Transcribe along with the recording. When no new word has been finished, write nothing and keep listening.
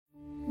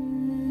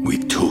We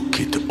took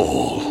it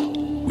all.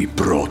 We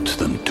brought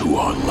them to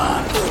our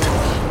land.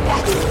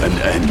 An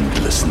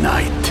endless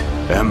night,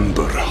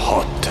 ember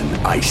hot and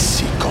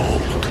icy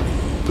cold.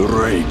 The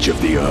rage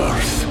of the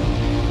earth.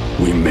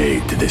 We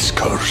made this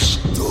curse.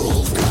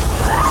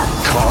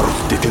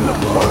 Carved it in the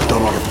blood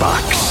on our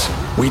backs.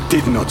 We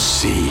did not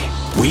see.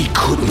 We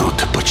could not,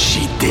 but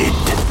she did.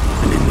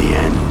 And in the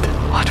end...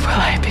 What will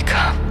I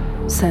become?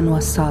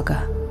 Senua's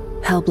Saga.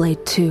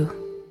 Hellblade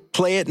 2.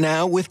 Play it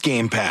now with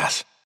Game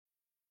Pass.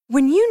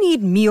 When you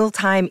need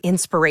mealtime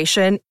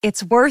inspiration,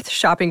 it's worth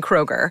shopping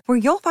Kroger, where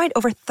you'll find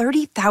over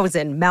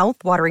 30,000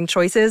 mouth-watering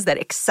choices that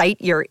excite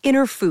your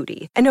inner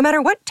foodie. And no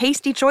matter what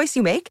tasty choice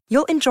you make,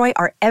 you'll enjoy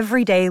our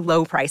everyday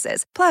low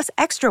prices, plus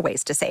extra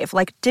ways to save,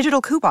 like digital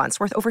coupons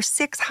worth over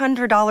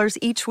 $600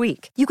 each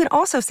week. You can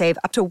also save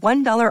up to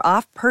 $1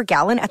 off per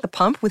gallon at the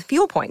pump with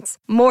fuel points.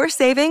 More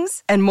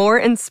savings and more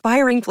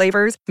inspiring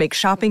flavors make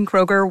shopping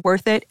Kroger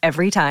worth it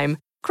every time.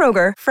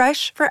 Kroger,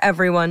 fresh for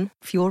everyone.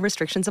 Fuel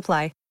restrictions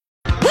apply.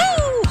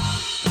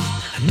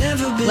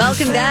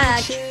 Welcome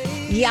back,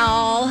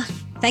 y'all.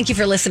 Thank you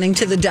for listening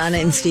to the Donna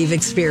and Steve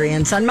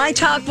Experience on My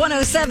Talk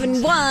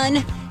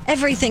 107.1,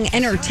 Everything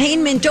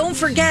Entertainment. Don't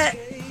forget,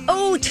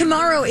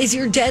 tomorrow is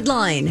your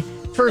deadline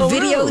for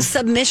video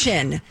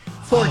submission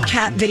for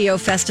cat video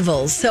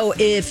festivals. So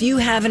if you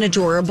have an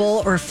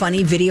adorable or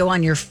funny video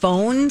on your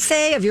phone,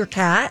 say, of your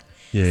cat,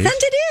 send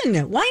it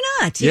in. Why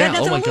not? You got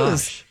nothing to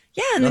lose. Gosh.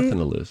 Yeah, nothing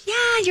to lose.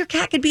 Yeah, your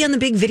cat could be on the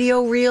big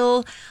video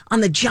reel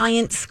on the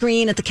giant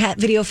screen at the Cat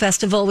Video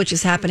Festival, which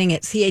is happening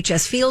at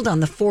CHS Field on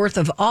the 4th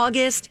of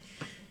August.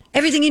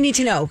 Everything you need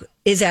to know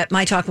is at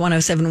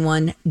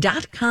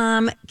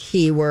mytalk1071.com.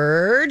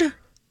 Keyword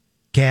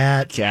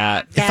Cat.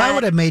 If I Cat.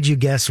 would have made you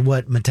guess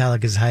what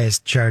Metallica's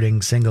highest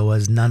charting single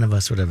was, none of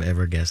us would have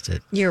ever guessed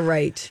it. You're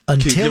right.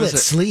 Until It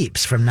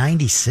Sleeps from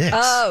 96.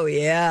 Oh,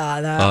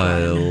 yeah. That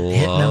I one.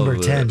 Hit number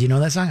love 10. it. Do you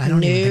know that song? I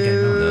don't even think I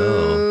know it.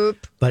 No.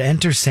 But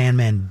Enter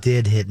Sandman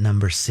did hit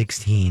number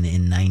 16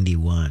 in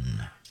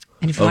 91.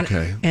 And if you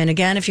Okay. and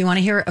again, if you want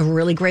to hear a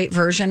really great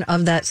version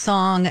of that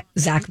song,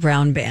 Zach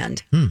Brown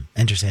Band.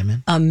 Enter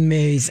Sandman.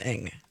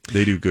 Amazing.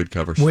 They do good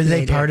covers. Were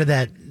they part of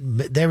that?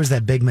 There was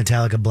that big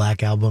Metallica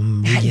Black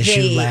Album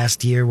reissue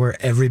last year where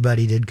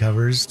everybody did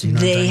covers. Do you know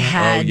what I'm They talking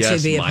about? had yes,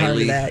 to be a part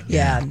Miley. of that.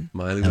 Yeah.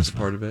 Miley was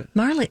part of it.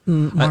 Miley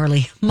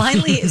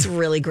is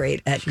really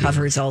great at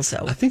covers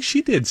also. I think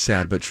she did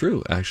Sad But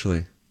True,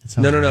 actually.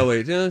 No,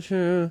 wait.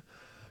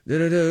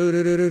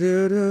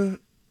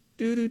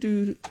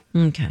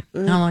 Okay.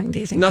 How long do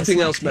you think? Nothing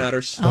this else might take?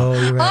 matters. Oh,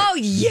 you're right. Oh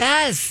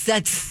yes,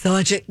 that's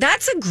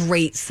a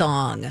great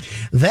song.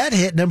 That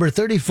hit number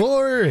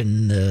 34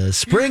 in the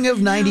spring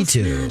of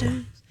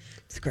 92.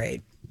 It's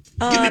great.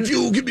 Give me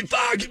fuel, give me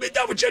fire, give me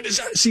that which I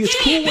desire. See, it's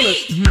cool when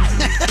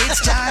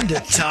It's time to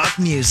talk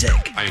music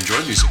I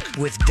enjoy music.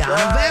 with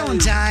Donna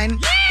Valentine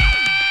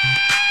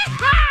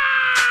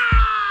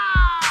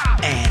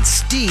and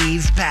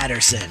Steve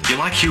Patterson. You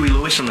like Huey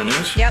Lewis on the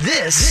news? Yep.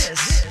 This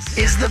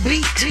is The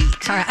Beat.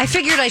 All right. I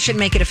figured I should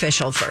make it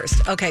official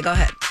first. Okay, go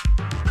ahead.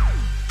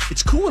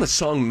 it's cool when a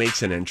song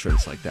makes an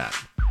entrance like that.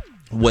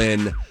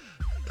 When,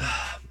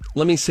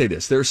 let me say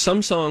this, there are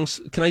some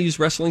songs, can I use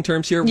wrestling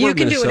terms here? You We're can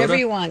do Minnesota, whatever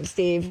you want,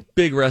 Steve.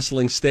 big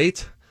wrestling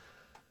state.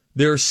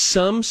 There are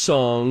some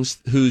songs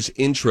whose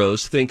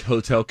intros, think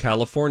Hotel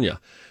California,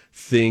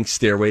 think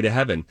Stairway to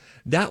Heaven.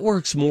 That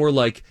works more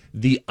like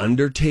The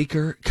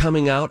Undertaker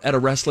coming out at a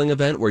wrestling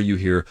event where you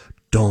hear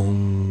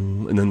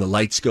dong, and then the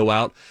lights go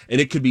out,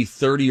 and it could be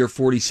 30 or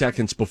 40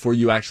 seconds before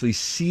you actually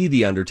see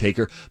The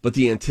Undertaker, but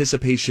the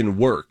anticipation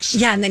works.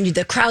 Yeah, and then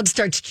the crowd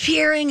starts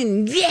cheering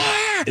and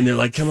And they're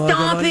like, come on,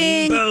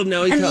 stomping. boom,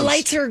 now he and comes. the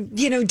lights are,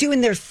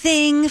 doing their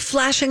thing,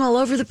 flashing all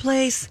over the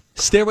place.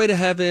 Stairway to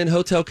Heaven,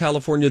 Hotel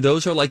California,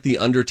 those are like The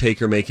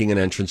Undertaker making an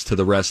entrance to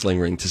the wrestling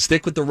ring. To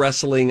stick with the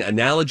wrestling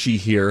analogy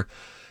here,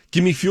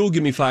 Give Me Fuel,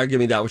 Give Me Fire, Give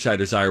Me That Which I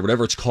Desire,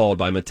 whatever it's called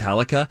by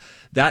Metallica,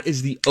 that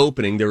is the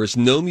opening. There is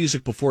no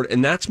music before it,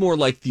 and that's more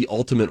like The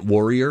Ultimate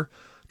Warrior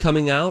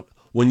coming out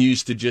when you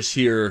used to just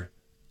hear,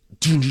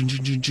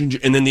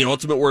 and then The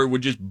Ultimate Warrior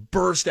would just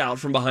burst out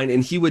from behind,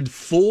 and he would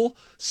full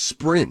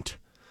sprint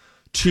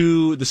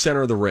to the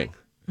center of the ring.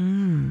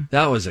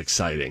 That was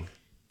exciting.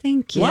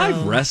 Thank you.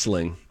 Live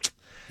wrestling.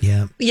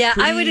 Yeah. Yeah,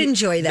 I would Pretty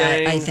enjoy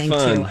that, I dang think,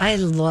 fun. too. I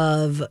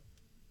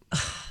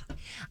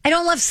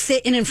don't love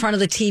sitting in front of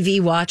the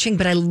TV watching,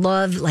 but I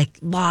love like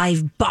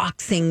live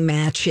boxing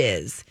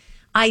matches.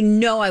 I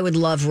know I would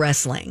love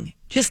wrestling.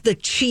 Just the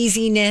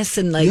cheesiness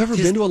and like. You ever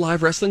been to a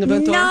live wrestling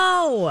event, Dawn?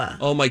 No.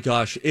 Oh my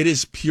gosh, it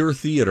is pure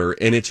theater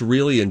and it's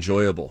really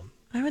enjoyable.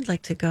 I would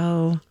like to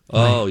go.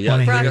 Oh yeah,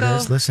 Want to hear Rocco?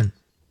 this? Listen.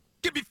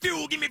 Give me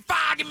fuel, give me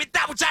fire, give me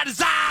that which I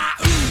desire.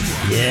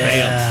 Ooh.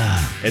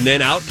 Yeah. and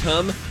then out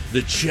come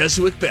the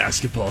Cheswick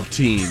basketball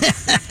team.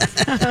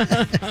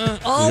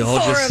 All We all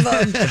four just-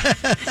 of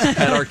them.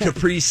 Had our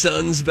Capri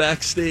Suns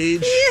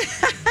backstage.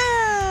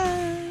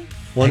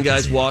 One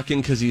guy's walking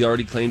because he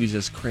already claimed he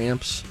has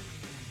cramps.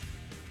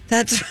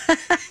 That's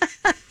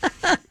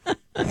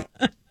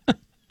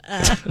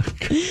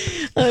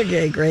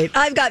Okay, great.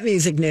 I've got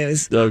music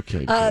news.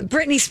 Okay.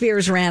 Britney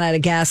Spears ran out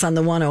of gas on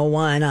the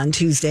 101 on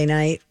Tuesday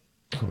night.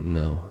 Oh,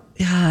 no.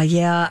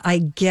 Yeah, I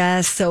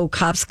guess. So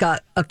cops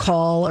got a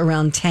call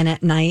around 10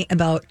 at night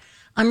about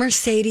a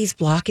Mercedes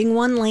blocking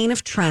one lane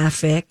of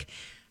traffic.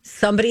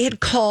 Somebody had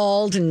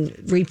called and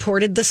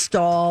reported the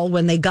stall.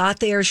 When they got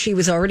there, she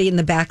was already in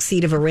the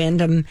backseat of a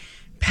random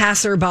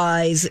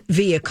passerby's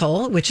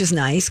vehicle, which is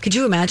nice. Could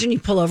you imagine you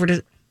pull over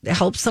to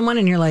help someone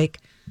and you're like,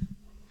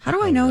 how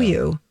do I know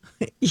you?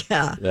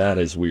 Yeah. That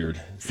is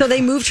weird. So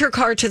they moved her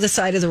car to the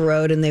side of the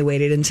road and they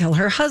waited until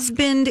her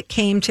husband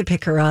came to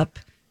pick her up.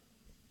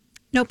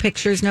 No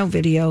pictures, no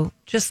video,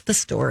 just the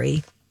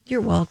story. You're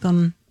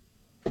welcome.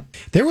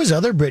 There was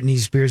other Britney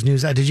Spears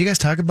news. Did you guys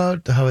talk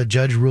about how a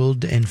judge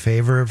ruled in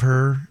favor of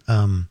her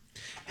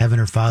having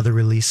her father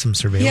release some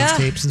surveillance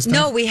tapes and stuff?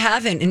 No, we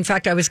haven't. In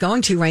fact, I was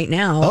going to right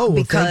now. Oh,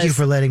 well, thank you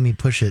for letting me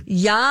push it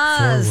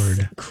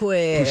forward.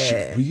 Quick. Push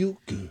it real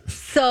good.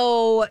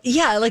 So,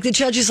 yeah, like the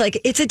judge is like,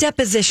 it's a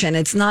deposition.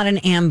 It's not an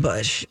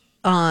ambush.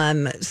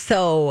 And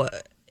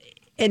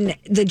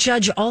the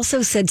judge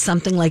also said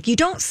something like, you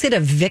don't sit a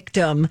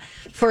victim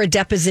for a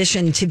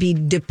deposition to be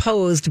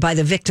deposed by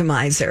the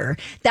victimizer.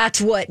 That's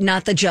what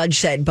not the judge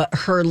said, but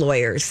her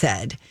lawyer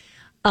said.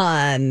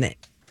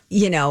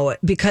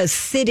 Because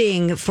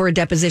sitting for a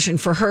deposition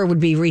for her would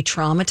be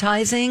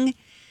re-traumatizing.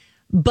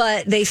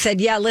 But they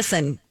said, yeah,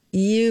 listen,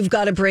 you've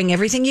got to bring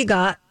everything you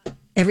got,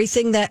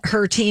 everything that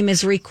her team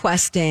is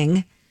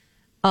requesting.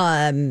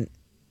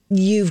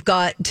 You've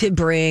got to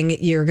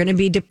bring, you're going to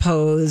be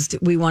deposed.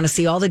 We want to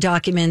see all the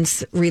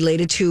documents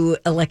related to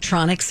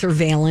electronic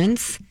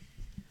surveillance,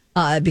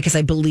 because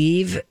I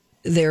believe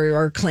there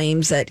are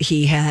claims that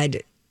he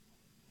had,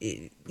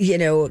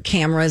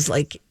 cameras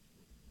like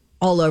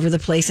all over the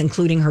place,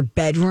 including her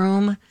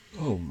bedroom.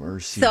 Oh,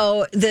 mercy.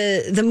 So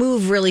the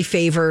move really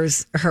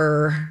favors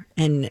her.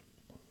 And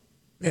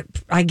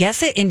I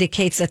guess it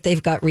indicates that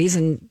they've got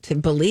reason to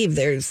believe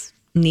there's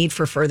need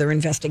for further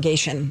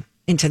investigation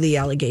into the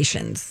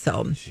allegations.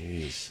 So,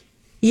 jeez.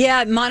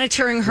 Yeah,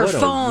 monitoring her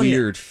phone. What a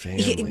weird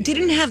family. He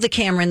didn't have the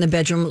camera in the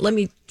bedroom. Let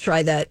me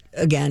try that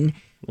again.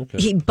 Okay.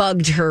 He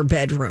bugged her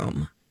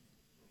bedroom,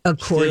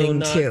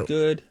 according Still not to.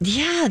 Good.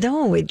 Yeah,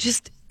 no, it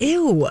just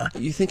ew.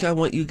 You think I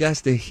want you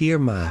guys to hear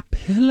my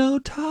pillow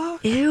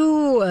talk?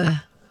 Ew,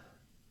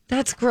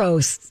 that's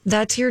gross.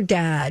 That's your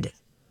dad.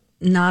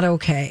 Not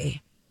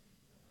okay.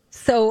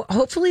 So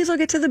hopefully they'll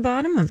get to the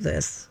bottom of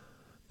this.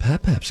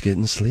 Pap's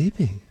getting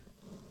sleepy.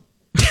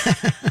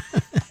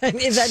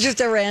 Is that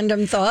just a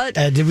random thought?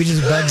 Did we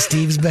just bug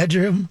Steve's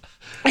bedroom?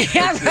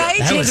 Yeah, right.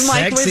 That His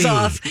mic was sexy.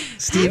 off.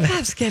 Steve,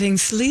 Pap's getting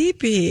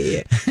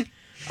sleepy.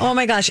 Oh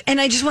my gosh! And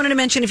I just wanted to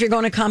mention, if you're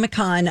going to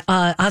Comic-Con,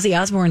 Ozzy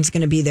Osbourne's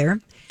going to be there.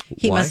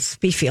 He Why? must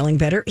be feeling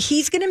better.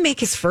 He's going to make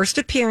his first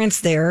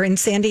appearance there in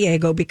San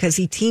Diego because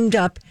he teamed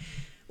up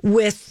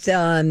with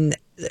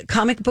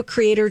comic book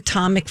creator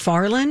Todd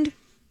McFarlane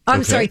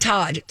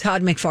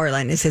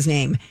is his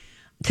name,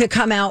 to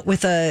come out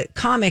with a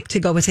comic to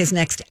go with his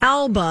next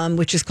album,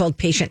 which is called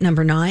Patient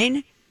Number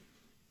 9.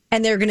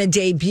 And they're going to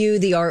debut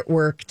the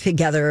artwork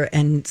together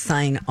and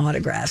sign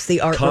autographs, the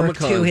artwork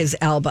Comic-Con. to his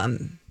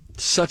album.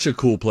 Such a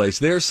cool place.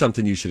 There's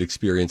something you should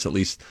experience at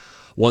least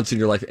once in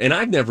your life. And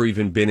I've never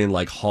even been in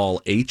like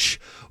Hall H,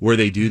 where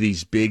they do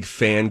these big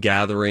fan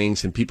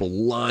gatherings and people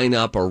line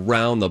up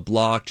around the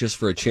block just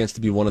for a chance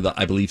to be one of the,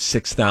 I believe,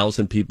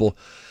 6,000 people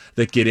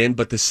that get in.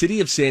 But the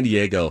city of San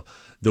Diego,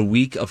 the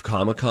week of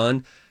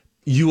Comic-Con,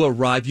 you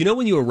arrive,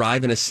 when you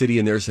arrive in a city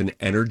and there's an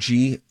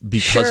energy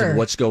because Sure. of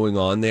what's going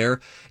on there,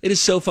 it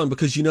is so fun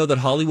because you know that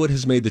Hollywood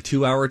has made the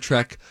 2-hour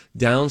trek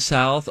down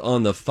south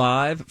on the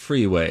 5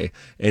 freeway,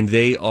 and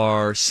they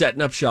are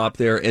setting up shop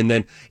there. And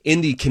then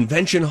in the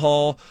convention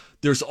hall,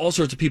 there's all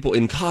sorts of people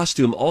in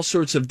costume, all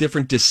sorts of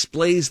different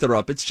displays that are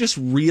up. It's just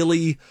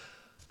really,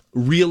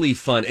 really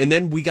fun. And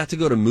then we got to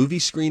go to movie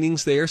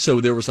screenings there.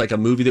 So there was like a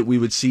movie that we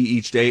would see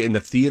each day, and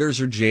the theaters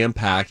are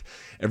jam-packed.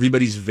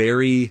 Everybody's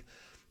very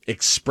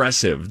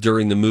expressive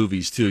during the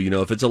movies too.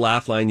 If it's a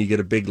laugh line, you get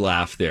a big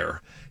laugh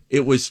there.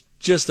 It was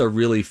just a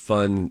really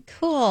fun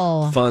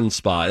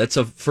spot. That's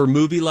for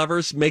movie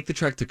lovers. Make the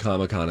trek to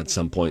Comic-Con at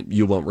some point.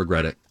 You won't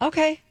regret it.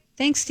 Okay.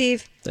 Thanks,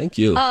 Steve. Thank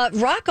you.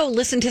 Rocco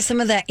listened to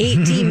some of that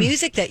 8D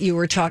music that you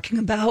were talking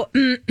about.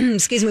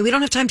 Excuse me. We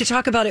don't have time to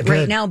talk about it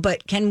right now,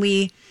 but can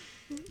we?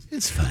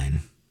 it's fine.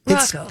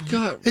 Rocco.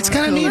 It's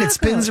kind of neat. It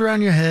spins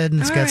around your head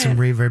and it's got some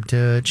reverb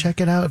to it. Check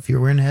it out if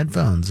you're wearing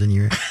headphones and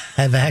you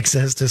have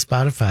access to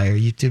Spotify or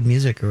YouTube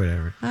Music or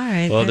whatever. All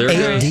right. Well, there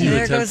goes you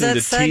there goes attempting that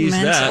to tease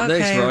segment. that. Okay,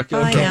 Thanks,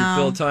 Rocco. bye now.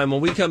 Fill time.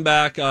 When we come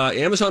back,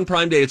 Amazon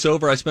Prime Day, it's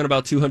over. I spent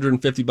about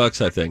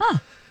 $250, I think.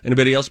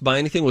 Anybody else buy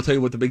anything? We'll tell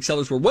you what the big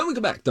sellers were when we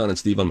come back. Don and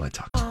Steve on My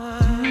Talk.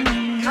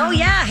 Oh,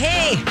 yeah.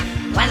 Hey.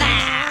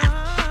 Voila.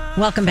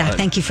 Welcome back.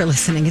 Thank you for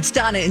listening. It's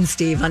Donna and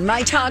Steve on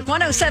My Talk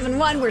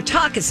 107.1, where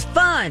talk is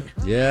fun.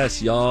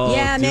 Yes, y'all.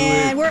 Yeah, do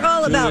man. it. We're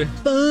all Do about it.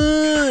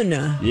 fun.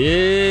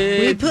 Yeah.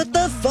 We put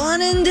the fun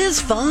in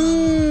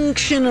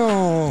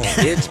dysfunctional.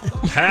 It's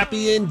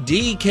Pappy and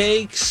D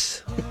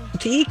cakes.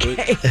 tea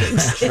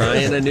cakes.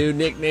 Trying a new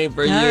nickname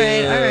for you. All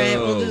right.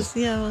 We'll just,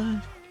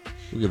 we'll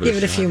give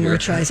it a few more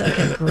tries.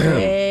 Okay, great.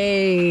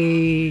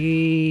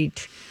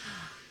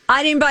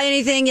 I didn't buy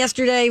anything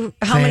yesterday.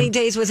 How many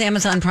days was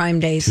Amazon Prime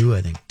days? 2,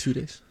 I think. 2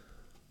 days.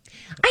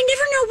 I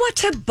never know what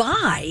to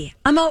buy.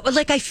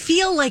 I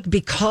feel like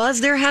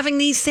because they're having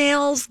these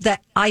sales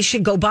that I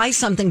should go buy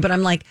something, but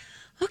I'm like,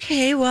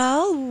 okay,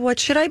 well, what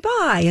should I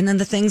buy? And then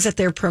the things that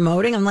they're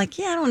promoting, I'm like,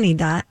 I don't need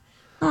that.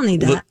 I don't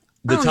need that.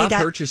 The top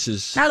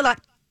purchases.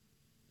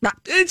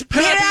 It's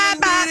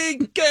Pappy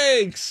Dee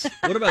cakes.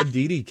 What about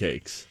Dee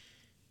cakes?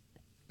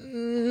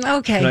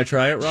 Okay. Can I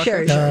try it, Rocco?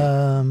 Sure.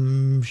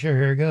 Sure,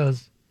 here it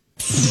goes.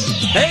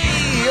 Hey,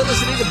 you're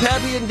listening to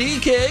Pappy and D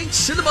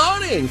Cakes in the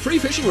morning. Free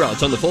fishing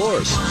rods on the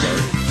force.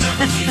 Sorry.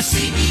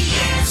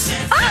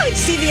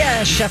 It's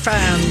CBS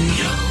FM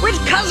with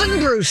Cousin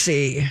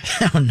Brucey.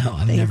 Oh, no,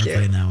 I'm never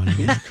playing that one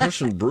again.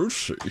 Cousin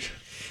Brucey.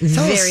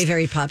 Very,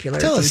 very popular.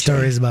 Tell us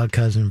stories about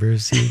Cousin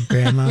Brucey,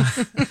 Grandma.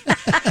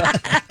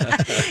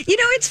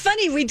 It's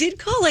funny. We did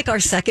call our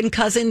second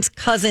cousins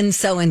cousin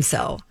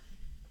so-and-so.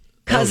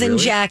 Cousin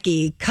really?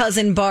 Jackie,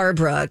 cousin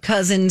Barbara,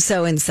 cousin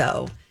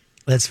so-and-so.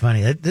 That's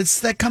funny.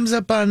 That comes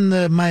up on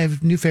my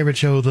new favorite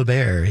show, The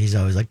Bear. He's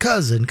always like,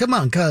 cousin, come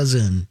on,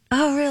 cousin.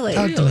 Oh, really?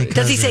 Talk to me,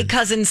 Does he say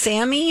cousin. cousin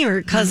Sammy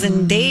or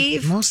cousin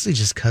Dave? Mostly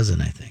just cousin,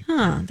 I think.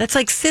 Huh. That's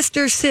like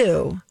Sister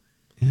Sue.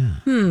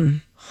 Yeah.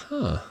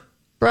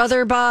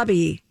 Brother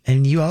Bobby.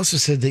 And you also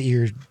said that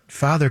your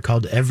father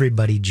called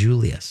everybody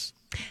Julius.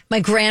 My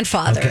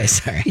grandfather. Okay,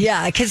 sorry.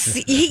 Yeah, because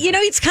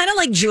he's kind of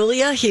like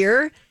Julia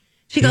here.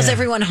 She calls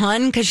everyone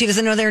hun because she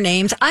doesn't know their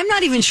names. I'm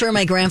not even sure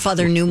my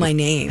grandfather knew my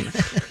name.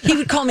 He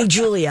would call me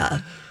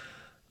Julia.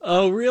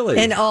 Oh, really?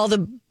 And all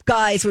the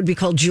guys would be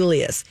called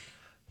Julius.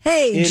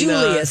 Hey,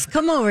 Julius,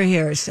 come over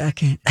here a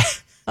second.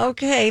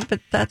 Okay,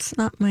 but that's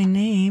not my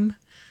name.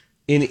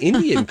 In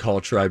Indian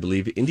culture, I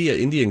believe,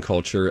 Indian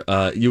culture,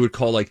 you would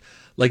call like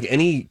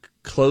any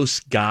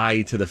close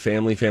guy to the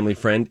family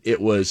friend, it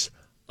was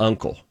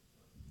uncle.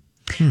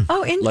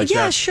 Oh,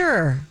 that.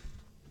 Sure.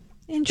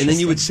 And then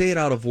you would say it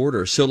out of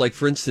order. So,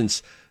 for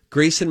instance,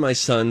 Grayson, my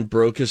son,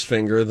 broke his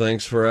finger.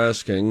 Thanks for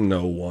asking.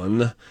 No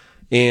one.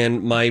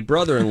 And my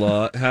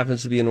brother-in-law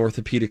happens to be an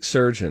orthopedic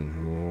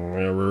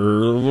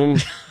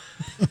surgeon.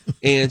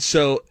 And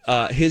so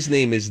his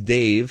name is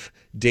Dave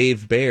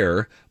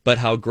Bear. But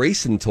how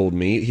Grayson told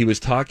me, he was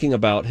talking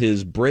about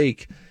his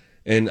break.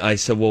 And I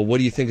said, well, what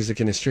do you think? Is it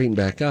going to straighten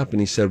back up? And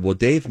he said, well,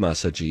 Dave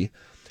Masaji,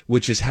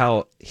 which is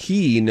how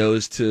he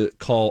knows to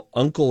call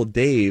Uncle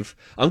Dave.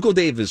 Uncle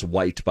Dave is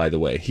white, by the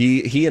way.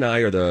 He and I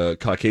are the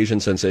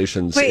Caucasian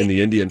sensations in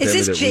the Indian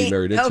family that we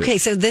married into. Okay,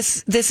 so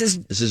this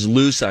is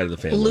Lou's side of the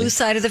family. Lou's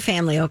side of the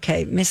family.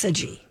 Okay,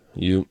 Misaji.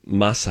 You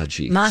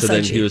Masaji. So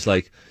then he was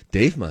like,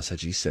 Dave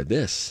Masaji said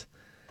this,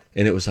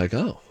 and it was like,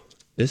 oh,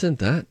 isn't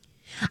that?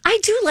 I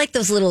do like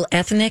those little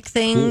ethnic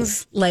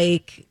things. Cool.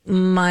 Like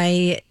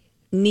my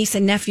niece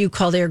and nephew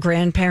call their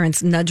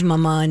grandparents Nudge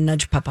Mama and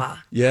Nudge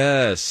Papa.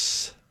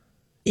 Yes.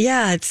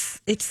 Yeah,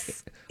 it's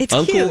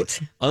Uncle,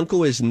 cute.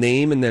 Uncle is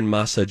name and then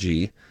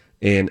Masaji,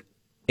 and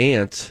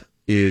aunt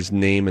is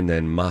name and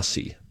then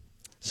Masi.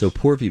 So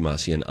Purvi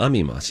Masi and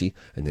Ami Masi,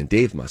 and then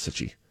Dave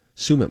Masaji,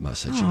 Sumit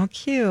Masaji. Oh,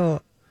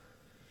 cute.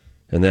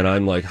 And then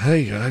I'm like,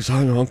 hey guys,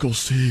 I'm Uncle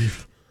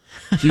Steve.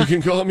 You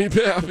can call me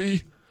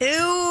Pappy.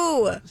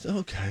 Ew.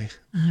 Okay.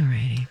 All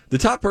righty. The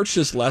top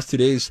purchases the last 2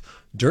 days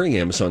during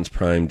Amazon's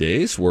Prime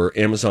days were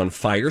Amazon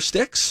Fire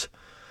Sticks.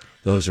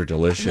 Those are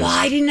delicious.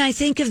 Why didn't I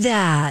think of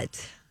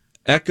that?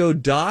 Echo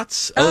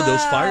Dots. Oh,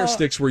 those Fire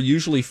Sticks were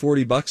usually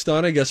 $40,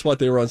 Donna. Guess what?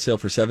 They were on sale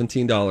for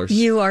 $17.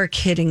 You are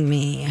kidding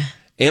me.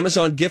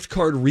 Amazon gift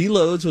card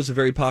reloads was a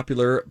very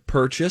popular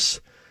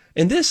purchase.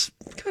 And this,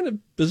 kind of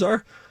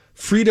bizarre,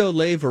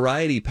 Frito-Lay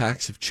variety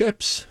packs of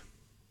chips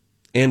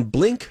and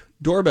Blink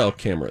doorbell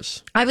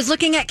cameras. I was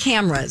looking at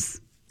cameras,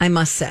 I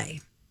must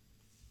say.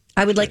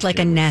 I would like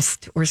a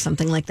Nest or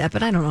something like that,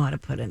 but I don't know how to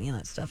put any of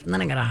that stuff. And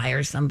then I got to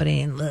hire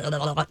somebody. And blah,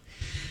 blah, blah.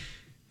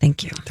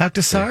 Thank you. Talk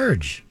to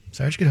Sarge.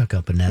 Sarge could hook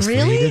up a Nest.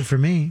 Really? He did for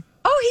me.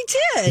 Oh, he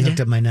did? He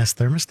hooked up my Nest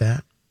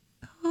thermostat.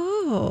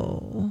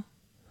 Oh.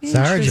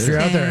 Sarge, if you're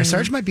out there,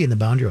 Sarge might be in the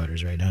boundary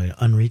waters right now,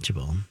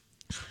 unreachable.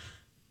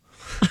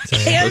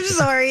 Okay, I'm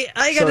sorry.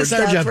 I got to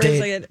stop Sarge for a update.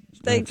 second.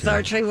 Thanks,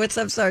 Sarge. Hey, what's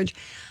up, Sarge?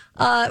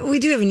 We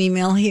do have an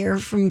email here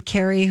from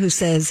Carrie who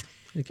says,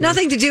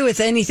 nothing to do with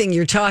anything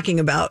you're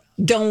talking about.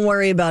 Don't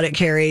worry about it,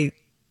 Carrie.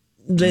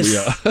 This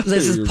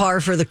is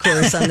par for the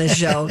course on this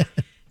show.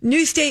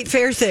 New State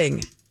Fair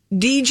thing.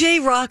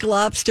 DJ Rock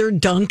Lobster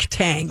Dunk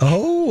Tank.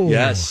 Oh.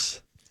 Yes.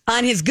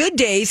 On his good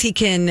days, he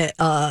can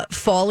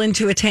fall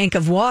into a tank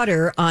of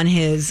water. On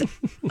his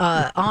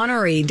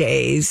ornery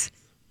days,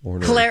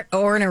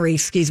 ornery,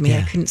 excuse me, yeah.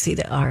 I couldn't see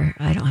the R.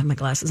 I don't have my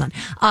glasses on.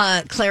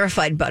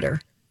 Clarified butter.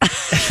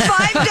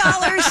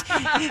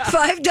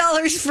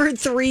 $5 for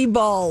 3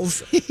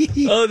 balls.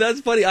 Oh,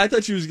 that's funny. I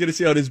thought she was going to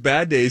say on his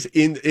bad days,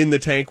 in the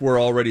tank were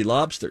already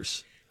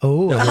lobsters.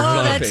 Oh,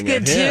 that's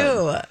good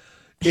too.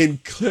 In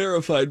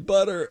clarified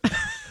butter.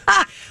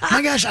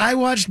 My gosh, I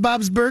watched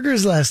Bob's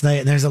Burgers last night,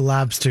 and there's a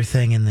lobster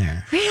thing in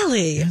there.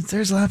 Really? Yeah,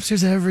 there's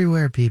lobsters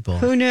everywhere, people.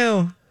 Who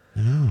knew? I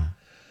know.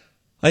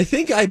 I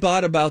think I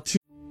bought about 2.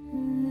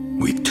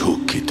 We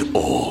took it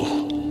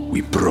all.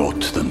 We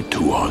brought them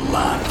to our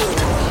land.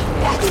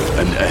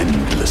 An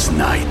endless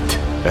night,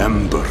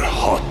 ember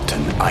hot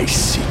and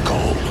icy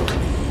cold.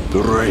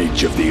 The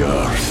rage of the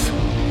earth.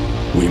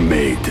 We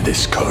made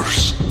this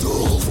curse.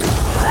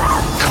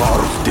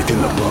 Carved it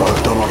in the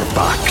blood on our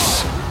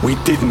backs. We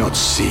did not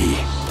see.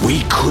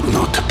 We could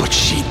not, but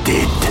she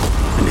did.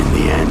 And in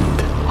the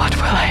end, What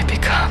will I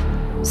become?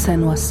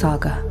 Senua's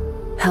Saga.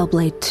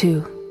 Hellblade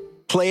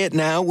 2. Play it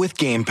now with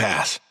Game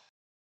Pass.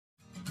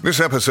 This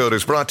episode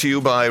is brought to you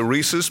by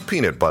Reese's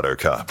Peanut Butter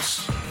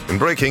Cups. In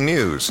breaking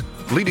news,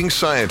 leading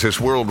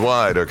scientists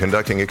worldwide are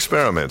conducting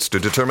experiments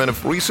to determine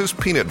if Reese's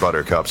Peanut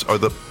Butter Cups are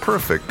the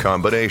perfect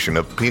combination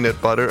of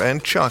peanut butter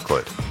and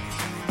chocolate.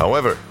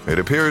 However, it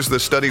appears the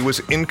study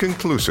was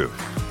inconclusive,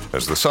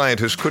 as the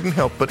scientists couldn't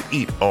help but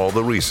eat all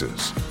the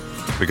Reese's.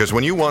 Because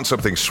when you want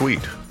something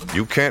sweet,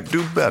 you can't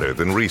do better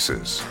than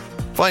Reese's.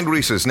 Find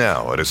Reese's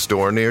now at a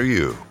store near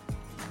you.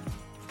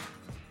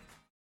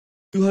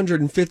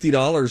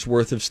 $250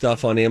 worth of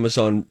stuff on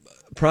Amazon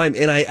Prime.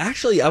 And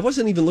I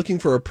wasn't even looking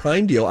for a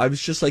Prime deal. I was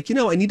just like,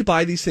 I need to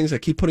buy these things. I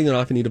keep putting it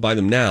off. I need to buy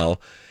them now.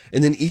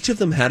 And then each of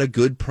them had a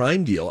good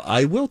Prime deal.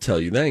 I will tell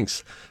you,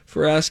 thanks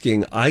for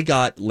asking. I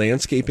got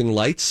landscaping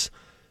lights,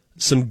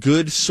 some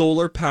good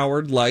solar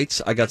powered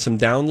lights. I got some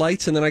down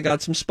lights, and then I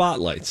got some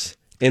spotlights.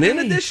 And in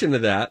addition to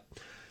that,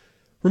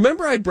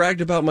 remember I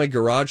bragged about my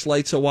garage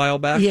lights a while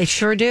back? Yeah,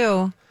 sure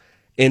do.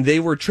 And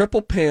they were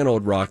triple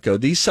paneled, Rocco.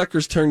 These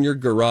suckers turn your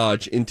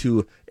garage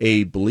into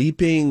a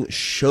bleeping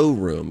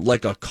showroom,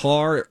 like a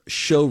car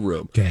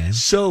showroom. Okay.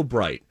 So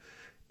bright.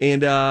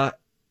 And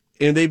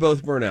they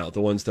both burn out,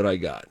 the ones that I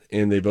got.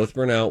 And they both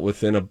burn out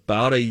within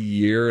about a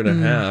year and a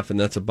half, and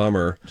that's a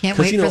bummer. Can't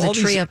wait for the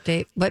tree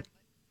update.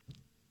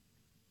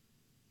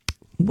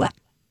 What?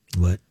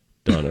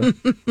 Donna,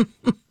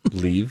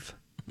 leave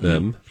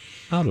them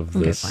out of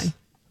this. Okay, fine.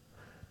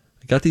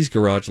 I got these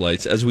garage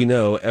lights. As we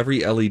know,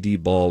 every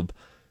LED bulb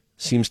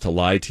seems to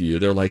lie to you.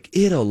 They're like,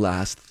 it'll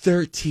last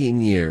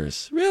 13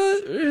 years.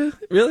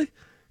 Really?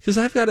 Because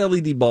I've got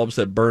LED bulbs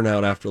that burn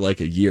out after like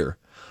a year.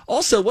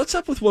 Also, what's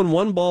up with when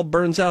one bulb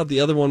burns out, the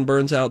other one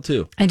burns out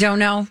too? I don't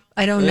know.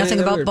 I know nothing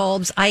about weird.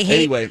 bulbs. I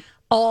hate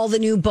all the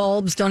new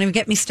bulbs. Don't even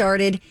get me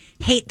started.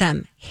 Hate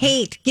them.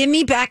 Give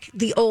me back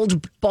the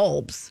old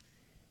bulbs.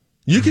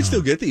 You can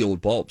still get the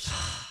old bulbs.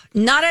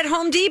 Not at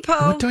Home Depot.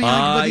 What don't you like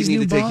about these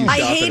new bulbs? I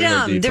hate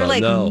them. They're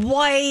like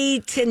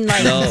white and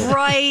like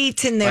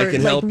bright, and they're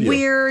like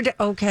weird.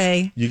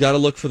 Okay. You got to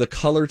look for the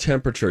color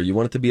temperature. You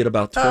want it to be at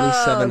about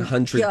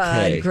 2700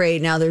 K.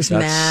 Great. Now there's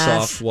That's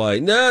math. soft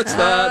white. No, it's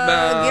not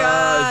math.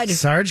 God.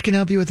 Sarge can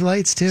help you with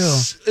lights, too.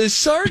 Is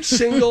Sarge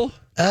single?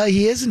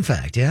 He is, in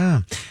fact,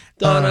 yeah.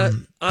 Donna,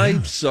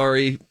 I'm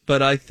sorry,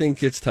 but I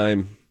think it's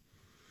time.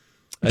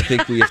 I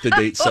think we have to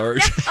date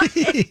Sarge.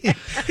 He'd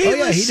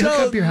hook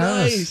up your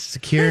house.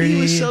 Security.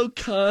 He was so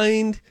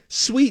kind,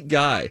 sweet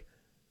guy.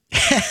 He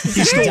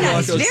stole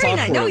Rocco's popcorn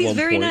nice. No, at he's one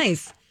very point.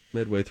 nice.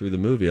 Midway through the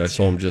movie, I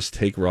saw him just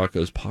take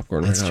Rocco's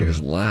popcorn That's right out of true.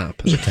 his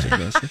lap.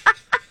 Aggressive.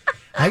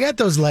 I got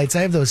those lights.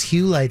 I have those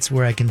hue lights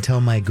where I can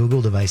tell my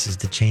Google devices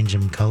to change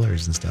them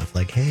colors and stuff.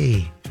 Like,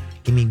 hey,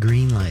 give me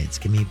green lights.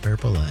 Give me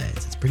purple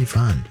lights. It's pretty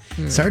fun.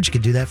 Sarge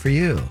could do that for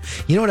you.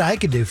 You know what I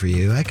could do for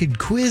you? I could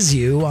quiz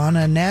you on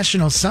a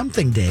National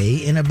Something Day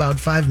in about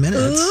 5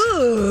 minutes.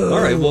 Ooh.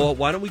 All right, well,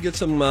 why don't we get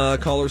some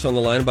callers on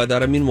the line? By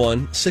that, I mean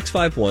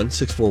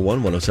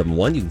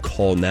 1-651-641-1071. You can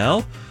call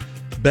now.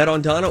 Bet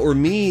on Donna or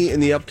me in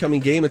the upcoming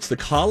game. It's the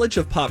College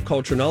of Pop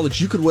Culture Knowledge.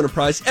 You could win a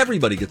prize.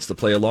 Everybody gets to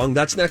play along.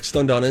 That's next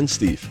on Donna and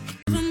Steve.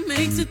 Okie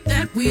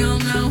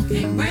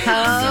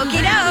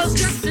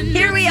dokes.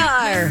 Here we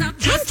are.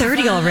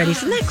 10:30 already.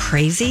 Isn't that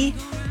crazy?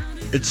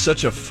 It's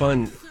such a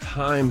fun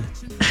time.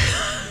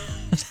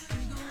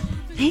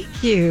 Thank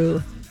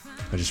you.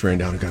 I just ran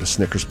down and got a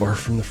Snickers bar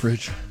from the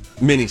fridge.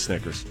 Mini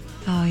Snickers.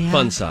 Oh, yeah.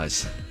 Fun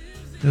size.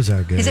 Those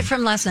are good. Is it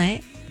from last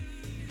night?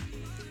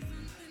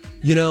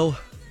 You know,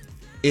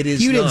 it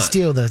is You not. didn't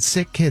steal the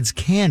sick kid's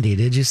candy,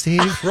 did you,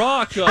 Steve?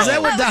 Rocco. Is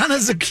that what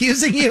Donna's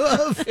accusing you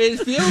of? It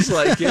feels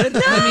like it.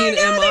 No, I mean,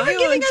 am they I were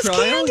giving on us trial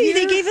candy. here?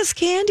 They gave us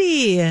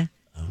candy.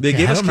 They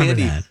gave I us don't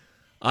remember candy.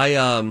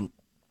 that.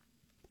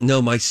 No,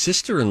 my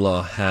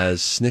sister-in-law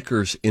has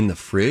Snickers in the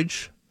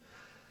fridge,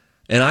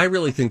 and I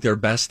really think they're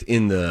best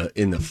in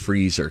the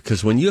freezer,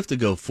 because when you have to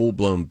go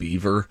full-blown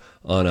beaver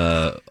on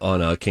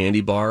a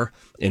candy bar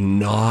and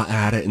gnaw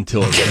at it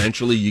until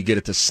eventually you get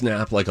it to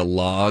snap like a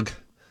log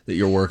that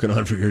you're working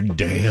on for your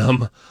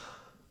dam.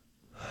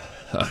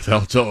 I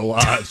felt a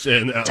lot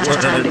in that word.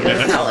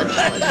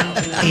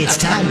 It's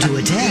time to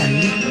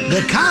attend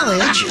the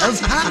College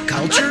of Pop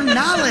Culture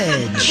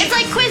Knowledge. It's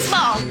like quiz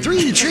ball.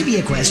 3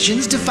 trivia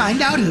questions to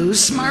find out who's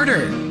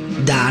smarter.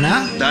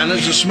 Donna,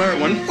 Donna's a smart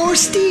one. or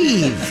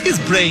Steve? His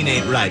brain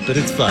ain't right, but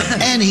it's fun.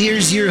 And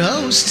here's your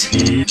host,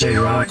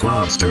 DJ Rock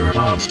Monster.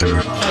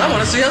 I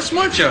want to see how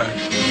smart you are.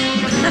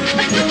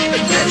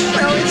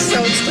 Oh, it's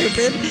so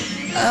stupid.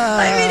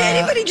 I mean,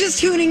 anybody just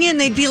tuning in,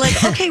 they'd be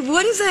like, okay,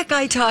 what is that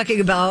guy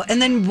talking about?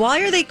 And then why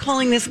are they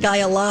calling this guy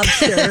a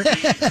lobster?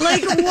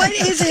 Like, what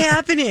is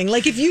happening?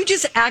 Like, if you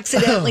just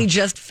accidentally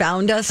just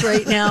found us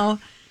right now.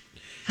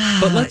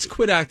 But let's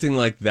quit acting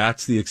like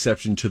that's the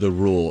exception to the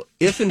rule.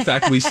 If, in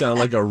fact, we sound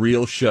like a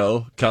real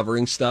show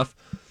covering stuff,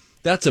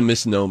 that's a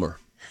misnomer,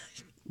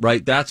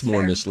 right? That's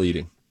more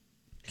misleading.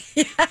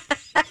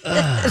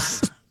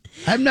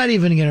 I'm not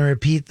even going to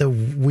repeat the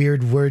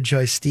weird word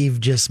choice Steve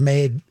just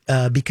made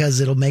because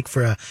it'll make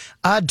for a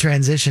odd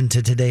transition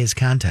to today's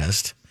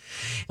contest.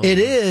 It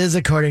is,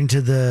 according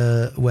to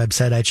the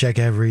website I check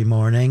every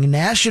morning,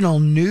 National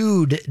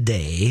Nude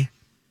Day.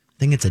 I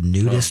think it's a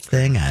nudist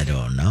thing. I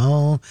don't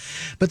know.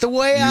 But the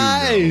way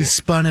I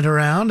spun it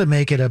around to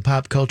make it a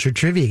pop culture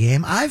trivia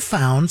game, I've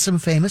found some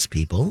famous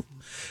people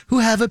who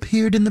have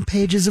appeared in the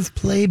pages of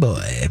Playboy.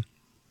 Okay.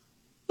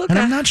 And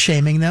I'm not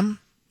shaming them.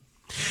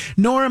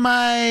 Nor am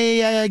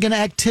I going to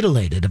act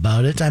titillated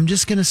about it. I'm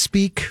just going to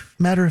speak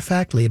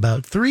matter-of-factly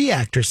about 3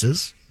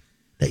 actresses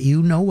that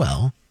you know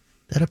well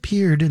that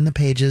appeared in the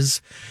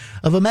pages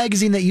of a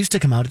magazine that used to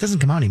come out. It doesn't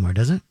come out anymore,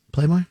 does it?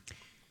 Playboy?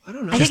 I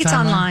don't know. I think it's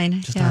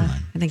online. Just yeah.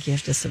 online. I think you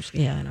have to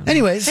subscribe. Yeah, I don't know.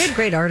 Anyways. They had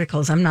great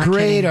articles. I'm not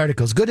Great kidding.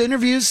 articles. Good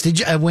interviews. Did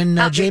you, when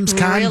James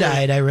Caan really?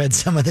 died, I read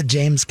some of the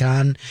James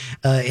Caan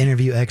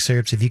interview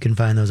excerpts. If you can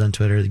find those on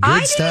Twitter. Good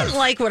I stuff. didn't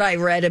like what I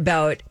read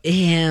about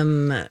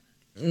him.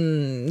 There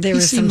He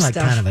was some seemed like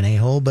stuff. kind of an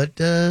a-hole, but,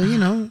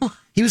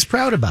 he was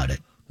proud about it.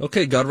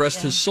 Okay, God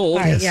rest his soul. All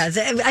right, Yes.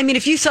 yeah. I mean,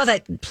 if you saw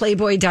that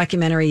Playboy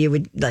documentary, you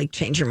would like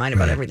change your mind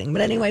about everything.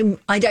 But anyway,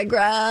 I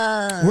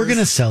digress. We're going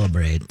to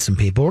celebrate some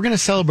people. We're going to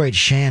celebrate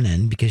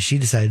Shannon because she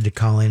decided to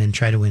call in and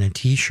try to win a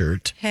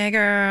T-shirt. Hey,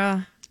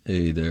 girl.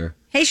 Hey there.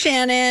 Hey,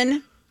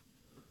 Shannon.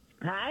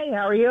 Hi,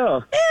 how are you?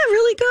 Yeah,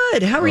 really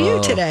good. How are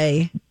you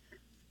today?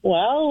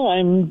 Well,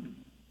 I'm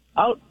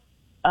out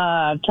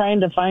trying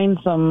to find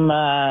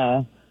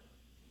some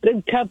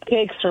good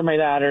cupcakes for my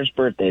daughter's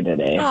birthday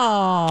today.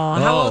 Oh,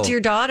 how old's your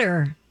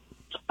daughter?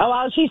 Oh,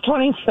 well, she's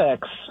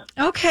 26.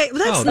 Okay,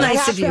 well, that's I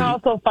nice have of you. to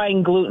also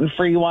find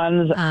gluten-free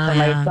ones for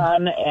my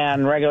son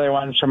and regular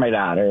ones for my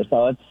daughter.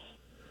 So it's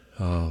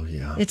Oh,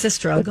 yeah. It's a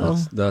struggle.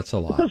 That's a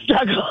lot. a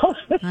struggle.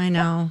 I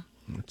know.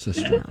 It's a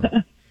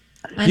struggle.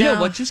 I You know.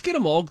 know what? Just get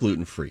them all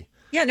gluten-free.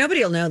 Yeah,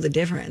 nobody will know the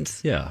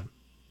difference. Yeah.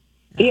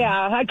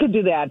 Yeah, I could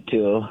do that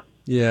too.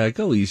 Yeah,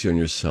 go easy on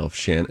yourself,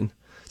 Shannon.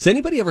 Does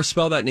anybody ever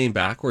spell that name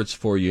backwards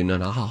for you in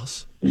an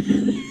house?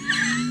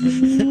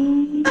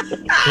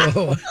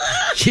 Whoa.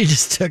 She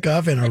just took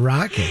off in a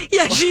rocket.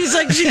 Yeah, she's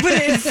like, she put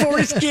it in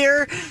fourth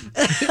gear.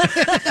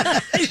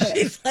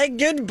 She's like,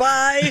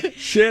 goodbye.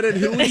 Shannon,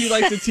 who would you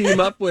like to team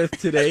up with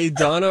today,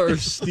 Donna or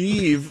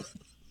Steve?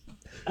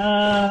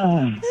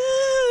 Well,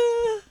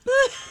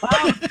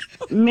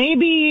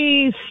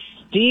 maybe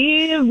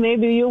Steve.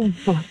 Maybe you've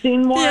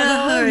seen more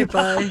Yeah, all of right, them.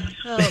 bye.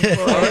 Oh, boy.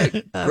 All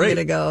right, I'm great. going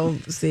to go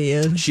see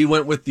you. She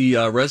went with the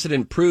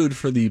resident prude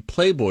for the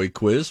Playboy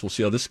quiz. We'll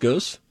see how this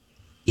goes.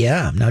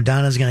 Yeah. Now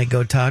Donna's going to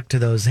go talk to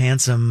those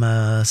handsome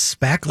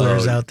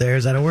spacklers out there.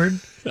 Is that a word?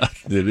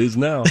 It is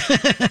now.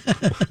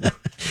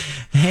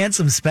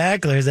 Handsome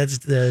spacklers. That's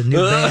the new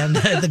band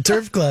at the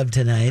Turf Club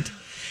tonight.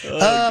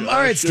 All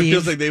right, It Steve.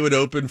 feels like they would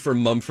open for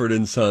Mumford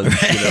and Sons,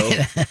 you know?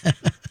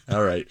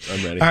 All right,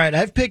 I'm ready. All right,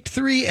 I've picked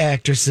 3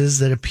 actresses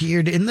that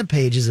appeared in the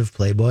pages of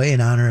Playboy in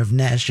honor of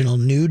National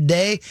Nude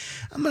Day.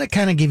 I'm going to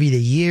kind of give you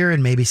the year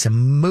and maybe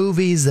some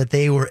movies that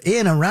they were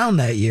in around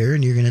that year,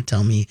 and you're going to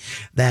tell me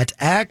that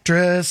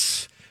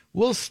actress.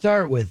 We'll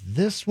start with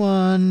this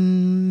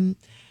one.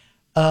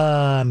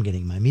 I'm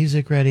getting my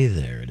music ready.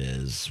 There it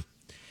is.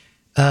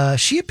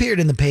 She appeared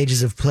in the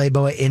pages of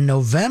Playboy in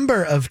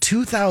November of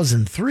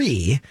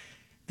 2003,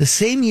 the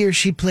same year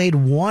she played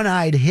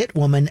one-eyed hit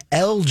woman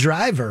Elle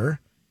Driver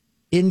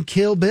in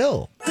Kill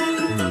Bill.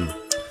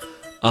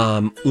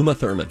 Uma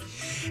Thurman.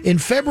 In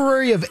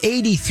February of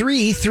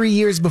 83, 3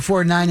 years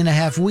before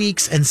 9.5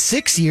 Weeks and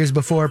 6 years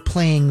before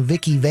playing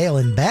Vicky Vale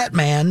in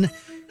Batman,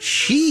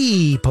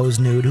 she posed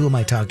nude. Who am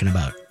I talking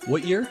about?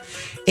 What year?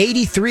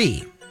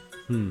 83.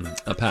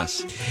 A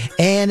pass.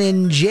 And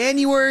in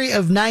January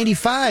of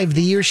 95,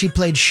 the year she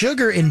played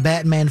Sugar in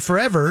Batman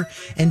Forever,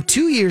 and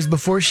 2 years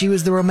before she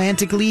was the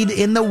romantic lead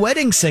in The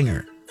Wedding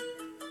Singer.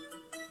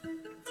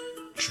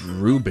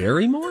 Drew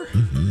Barrymore?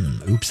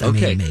 Oops, I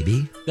Okay. mean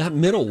maybe. That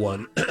middle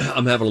one,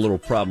 I'm having a little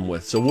problem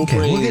with. So we'll Okay,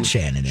 bring we'll get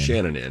Shannon in.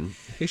 Shannon in.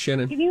 Hey,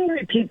 Shannon. Can you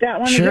repeat that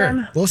one Sure.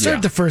 again? We'll start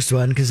Yeah. the first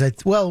one because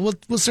we'll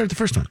start the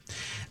first one.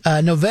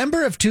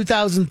 November of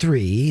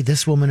 2003,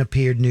 this woman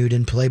appeared nude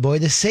in Playboy.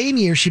 The same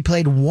year, she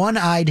played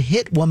one-eyed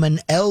hit woman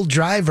Elle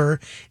Driver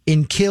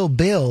in Kill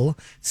Bill.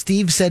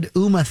 Steve said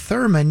Uma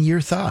Thurman. Your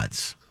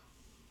thoughts?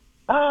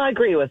 I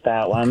agree with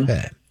that one.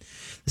 Okay.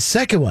 The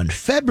second one,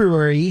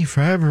 February of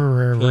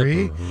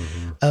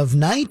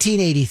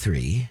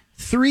 1983.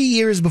 3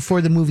 years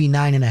before the movie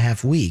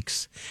 9.5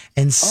 Weeks,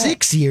 and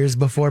 6 years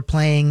before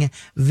playing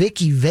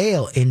Vicky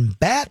Vale in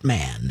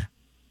Batman.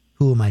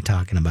 Who am I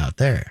talking about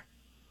there?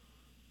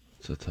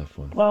 It's a tough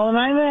one. Well,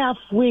 9.5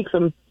 weeks,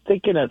 I'm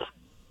thinking it's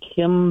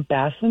Kim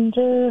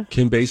Basinger.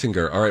 Kim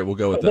Basinger. All right, we'll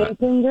go with that.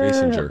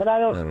 Basinger. But I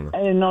don't know. I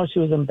didn't know she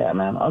was in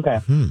Batman. Okay.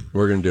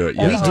 We're going to do it.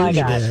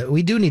 Yes.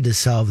 We do need to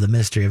solve the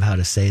mystery of how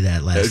to say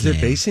that last Is it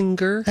name.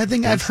 Basinger? I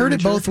think I've heard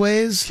it both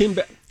ways. Kim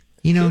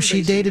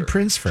she dated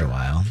Prince for a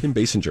while. Kim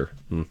Basinger.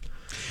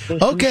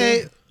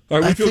 Okay. All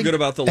right, we feel good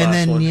about the last one.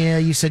 And then,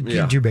 one. you said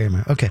Drew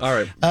Barrymore. Okay. All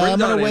right. I'm going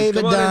to Donna wave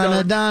in.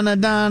 at Come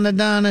on in,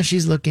 Donna.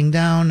 She's looking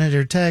down at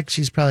her text.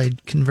 She's probably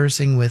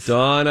conversing with...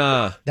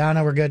 Donna,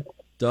 we're good.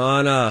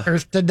 Donna.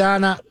 Earth to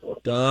Donna.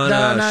 She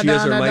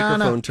has her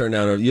microphone turned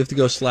down. You have to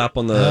go slap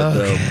on the...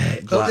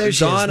 Okay. There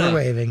she Donna. is. We're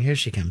waving. Here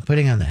she comes.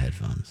 Putting on the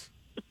headphones.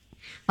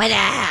 What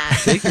up?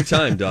 Take your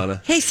time,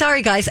 Donna. Hey,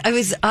 sorry, guys. I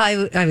was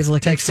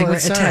looking Texting for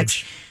with a text.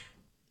 Sarge.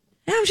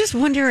 And I'm just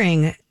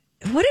wondering,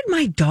 what did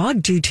my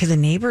dog do to the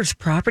neighbor's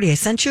property? I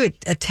sent you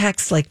a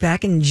text like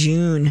back in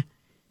June.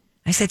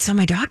 I said, so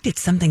my dog did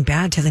something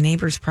bad to the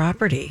neighbor's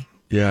property.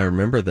 Yeah, I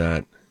remember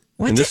that.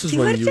 What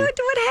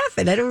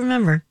happened? I don't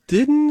remember.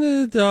 Didn't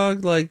the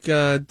dog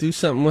do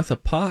something with a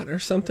pot or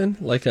something?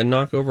 Like a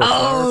knock over a flower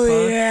pot? Oh,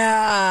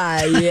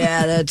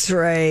 yeah, that's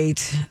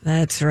right.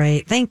 That's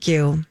right. Thank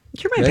you.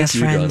 You're my best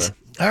friend. Donna.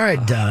 All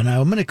right,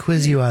 Donna, I'm going to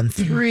quiz you on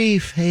 3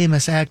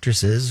 famous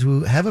actresses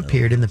who have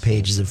appeared in the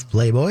pages of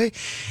Playboy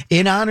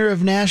in honor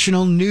of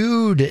National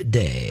Nude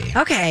Day.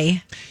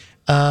 Okay.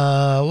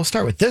 We'll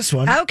start with this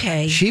one.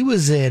 Okay. She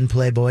was in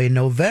Playboy in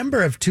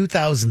November of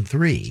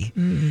 2003.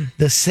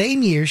 The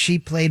same year she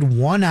played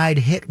one-eyed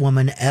hit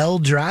woman Elle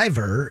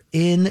Driver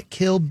in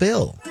Kill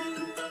Bill.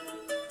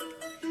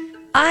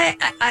 Uma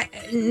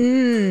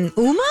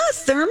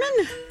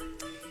Thurman?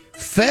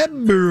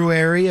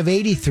 February of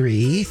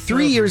 83,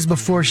 3 years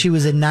before she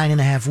was in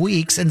 9.5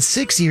 Weeks, and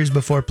 6 years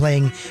before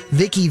playing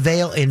Vicky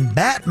Vale in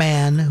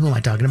Batman. Who am I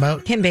talking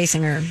about? Kim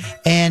Basinger.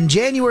 And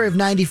January of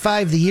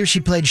 95, the year she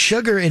played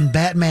Sugar in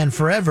Batman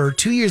Forever,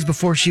 2 years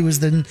before she was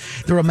the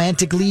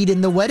romantic lead in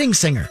The Wedding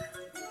Singer.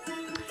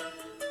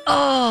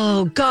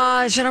 Oh,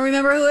 gosh, I don't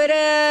remember who it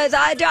is.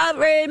 I don't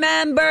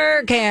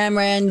remember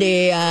Cameron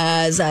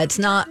Diaz. That's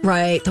not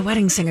right. The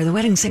Wedding Singer.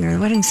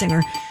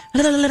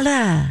 La, la, la,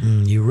 la.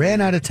 You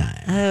ran out of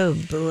time. Oh,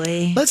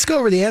 boy. Let's go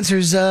over the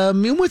answers.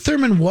 Uma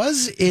Thurman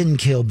was in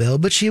Kill Bill,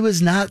 but she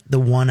was not the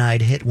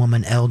one-eyed hit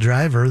woman Elle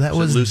Driver. That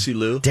was Lucy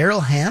Liu?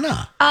 Daryl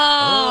Hannah.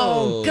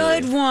 Oh,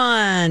 good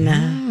one.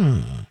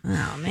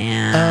 Oh,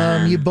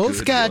 man. You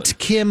both got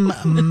Kim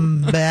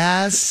Basinger,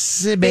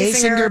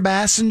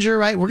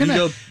 right? We're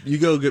gonna you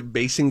go get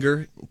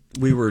Basinger.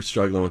 We were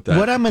struggling with that.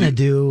 What I'm gonna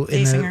do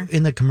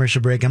in the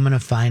commercial break, I'm gonna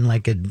find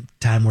like a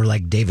time where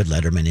like David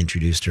Letterman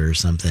introduced her or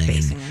something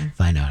and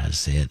find out how to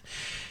say it.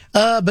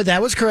 But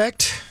that was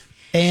correct.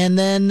 And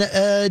then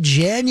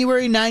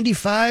January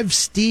 95,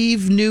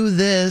 Steve knew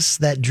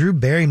that Drew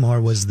Barrymore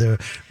was the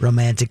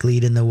romantic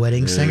lead in The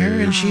Wedding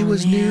Singer, and she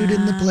was nude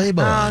in the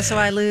Playboy. Oh, so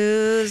I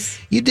lose.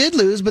 You did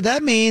lose, but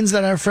that means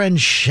that our friend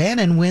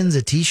Shannon wins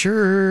a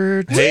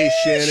T-shirt. Hey,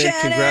 Shannon,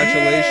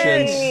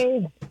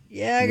 congratulations.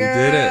 Yeah, girl.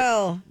 You did it.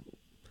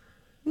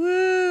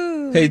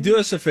 Woo. Hey, do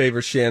us a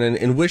favor, Shannon,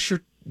 and wish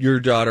your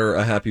daughter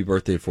a happy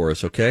birthday for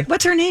us, okay?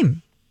 What's her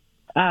name?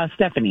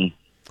 Stephanie.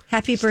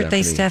 Happy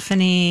birthday,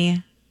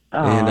 Stephanie.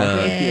 Oh,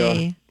 thank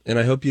you. And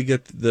I hope you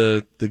get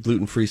the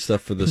gluten-free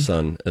stuff for the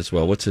son as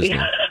well. What's his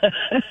name?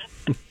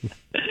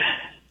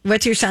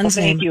 What's your son's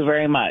name? Thank you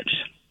very much.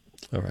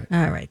 All right.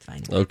 All right,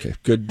 fine. Okay,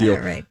 good deal. All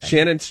right,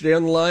 Shannon, stay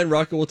on the line.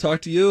 Rocco will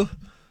talk to you.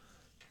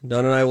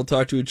 Donna and I will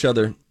talk to each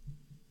other.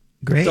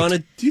 Great. Donna,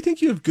 do you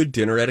think you have good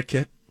dinner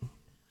etiquette?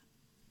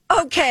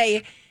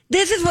 Okay,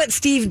 this is what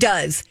Steve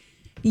does.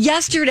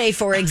 Yesterday,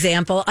 for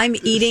example, I'm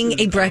eating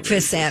a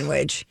breakfast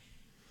sandwich.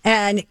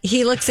 And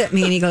he looks at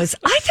me and he goes,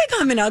 I think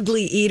I'm an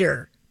ugly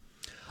eater.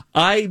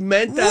 I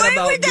meant that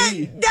about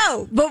me.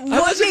 No, but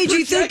what made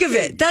you think of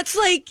it? That's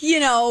like,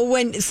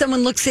 when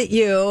someone looks at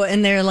you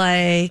and they're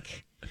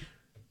like,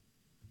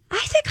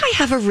 I think I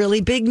have a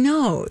really big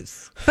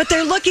nose. But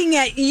they're looking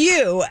at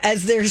you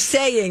as they're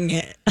saying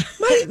it.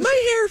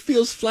 My hair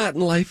feels flat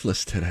and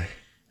lifeless today.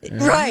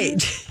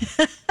 Right.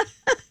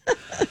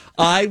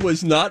 I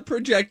was not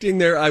projecting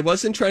there. I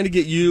wasn't trying to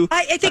get you.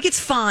 I think it's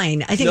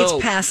fine. I think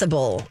it's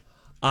passable.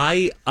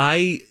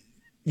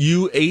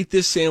 You ate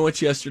this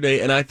sandwich yesterday,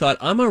 and I thought,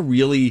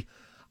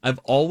 I've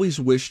always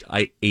wished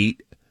I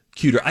ate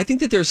cuter. I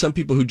think that there are some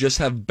people who just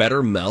have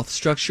better mouth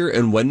structure,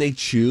 and when they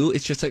chew,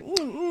 it's just like, a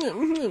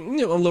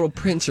little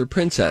prince or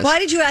princess. Why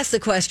did you ask the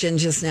question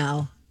just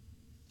now?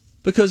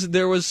 Because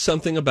there was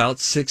something about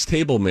 6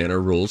 table manner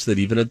rules that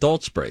even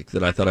adults break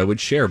that I thought I would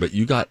share, but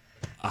you got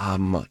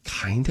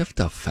kind of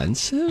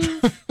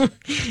defensive. All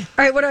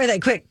right, what are they?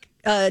 Quick.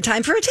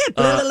 Time for a tip.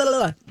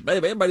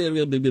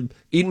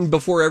 Eating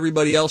before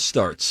everybody else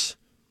starts.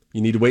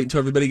 You need to wait until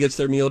everybody gets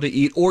their meal to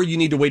eat, or you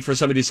need to wait for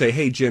somebody to say,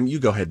 hey, Jim, you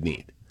go ahead and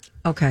eat.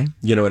 Okay.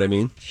 You know what I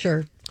mean?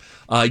 Sure.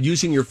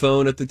 Using your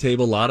phone at the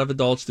table. A lot of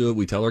adults do it.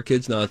 We tell our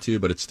kids not to,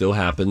 but it still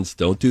happens.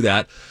 Don't do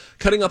that.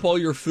 Cutting up all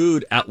your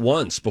food at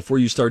once before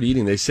you start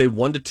eating. They say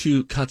 1 to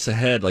 2 cuts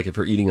ahead, like if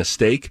you're eating a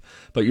steak,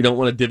 but you don't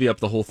want to divvy up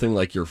the whole thing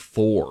like you're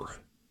 4.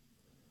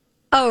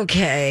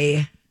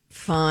 Okay,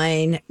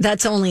 fine.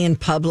 That's only in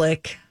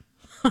public.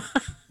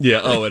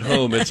 Yeah. Oh, at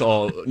home it's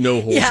all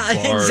no holds barred.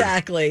 Yeah,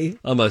 exactly.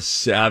 I'm a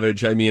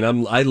savage. I mean,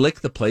 I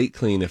lick the plate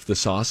clean if the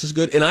sauce is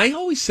good. And I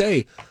always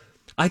say,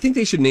 I think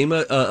they should name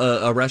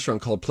a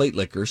restaurant called Plate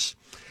Lickers,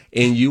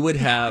 and you would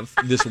have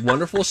this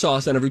wonderful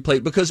sauce on every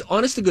plate. Because,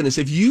 honest to goodness,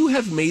 if you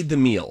have made the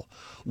meal,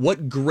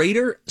 what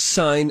greater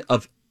sign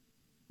of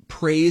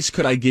praise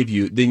could I give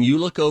you than you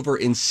look over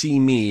and see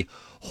me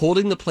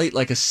holding the plate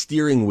like a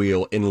steering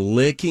wheel and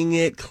licking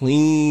it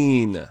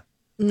clean?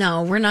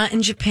 No, we're not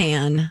in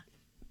Japan.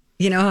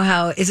 You know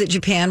how, is it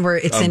Japan where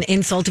it's an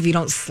insult if you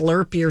don't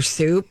slurp your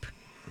soup?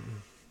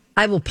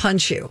 I will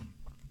punch you.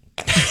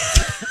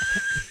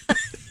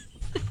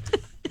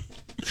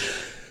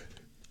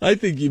 I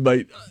think you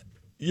might.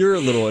 You're a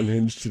little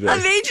unhinged today.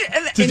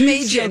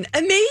 Imagine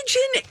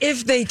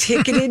if they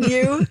ticketed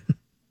you.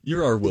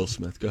 You're our Will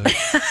Smith. Go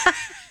ahead.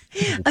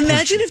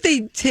 Imagine if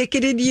they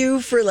ticketed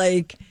you for,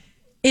 like,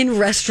 in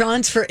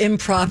restaurants for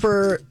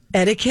improper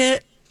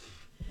etiquette.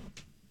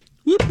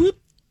 Whoop, whoop.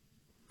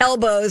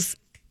 Elbows,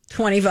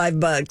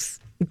 $25.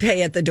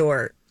 Pay at the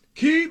door.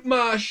 Keep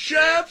my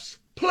chef's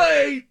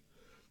plate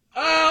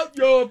out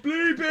your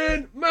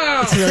bleeping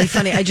mouth. It's really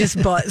funny. I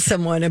just bought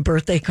someone a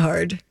birthday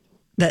card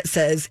that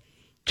says,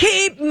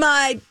 keep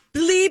my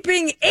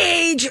bleeping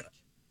age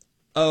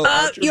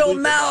out your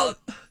mouth.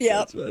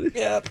 Yep.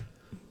 Yep.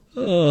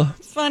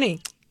 It's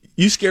funny.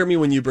 You scare me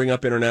when you bring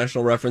up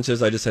international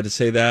references. I just had to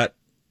say that.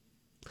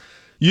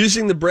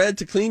 Using the bread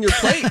to clean your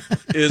plate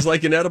is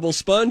like an edible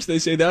sponge. They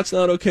say that's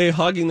not okay.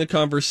 Hogging the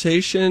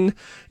conversation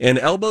and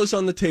elbows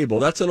on the table.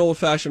 That's an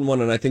old-fashioned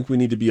one, and I think we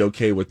need to be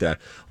okay with that.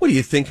 What do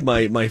you think?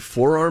 My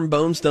forearm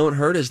bones don't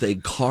hurt as they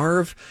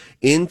carve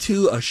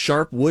into a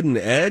sharp wooden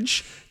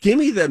edge? Give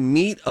me the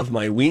meat of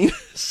my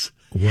weenus.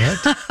 What?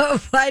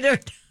 I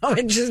don't know.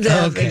 It just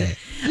happened. Okay.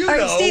 All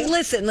right, Steve,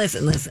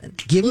 listen.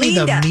 Give me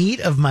the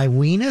meat of my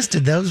weenus?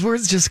 Did those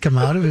words just come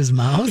out of his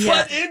mouth?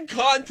 Yeah. But in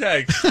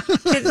context.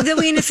 The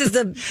weenus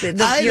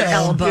is your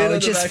elbow,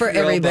 just for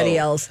everybody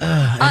else.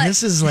 And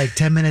this is like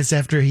 10 minutes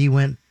after he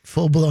went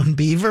full-blown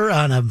beaver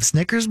on a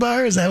Snickers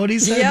bar? Is that what he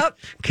said? Yep.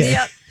 Okay.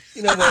 Yep.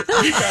 You know what?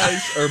 You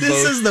guys are both.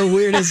 This is the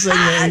weirdest thing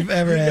that we've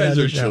ever had. You guys on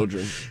the are show.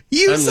 children.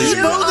 You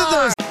said both of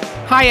those.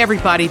 Hi,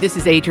 everybody. This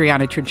is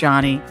Adriana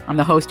Trajani. I'm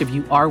the host of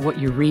You Are What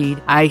You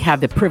Read. I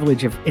have the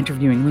privilege of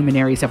interviewing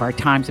luminaries of our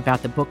times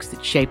about the books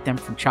that shaped them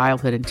from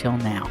childhood until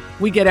now.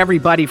 We get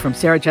everybody from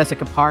Sarah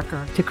Jessica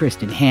Parker to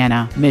Kristen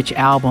Hanna, Mitch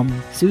Albom,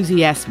 Susie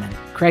Essman,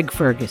 Craig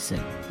Ferguson,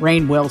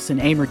 Rainn Wilson,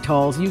 Amor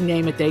Tolls, you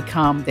name it, they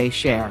come, they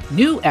share.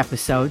 New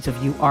episodes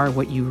of You Are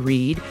What You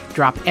Read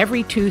drop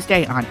every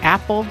Tuesday on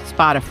Apple,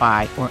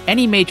 Spotify, or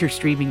any major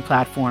streaming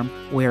platform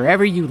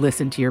wherever you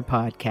listen to your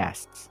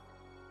podcasts.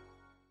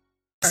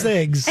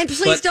 Things. And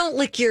please don't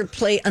lick your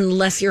plate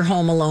unless you're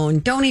home alone.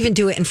 Don't even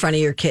do it in front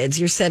of your kids.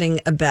 You're setting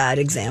a bad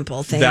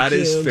example. Thank you. That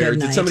is fair. Good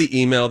Did night. somebody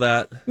email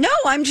that? No,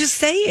 I'm just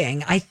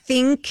saying. I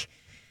think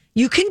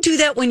you can do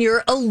that when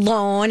you're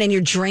alone and you're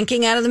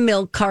drinking out of the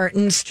milk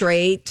carton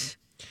straight.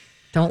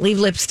 Don't leave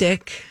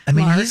lipstick. I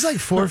mean, Mark. he's like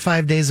 4 or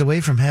 5 days away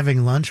from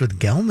having lunch with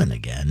Gelman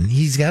again.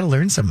 He's got to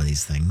learn some of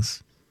these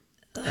things.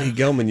 Hey,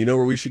 Gelman, you know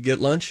where we should get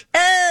lunch?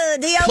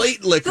 The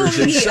Plate Lickers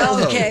in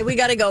Soho. Okay, we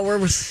got to go.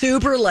 We're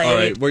super late. All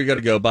right, where you got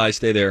to go? Bye.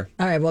 Stay there.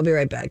 All right, we'll be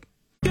right back.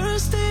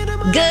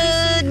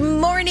 Good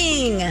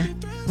morning.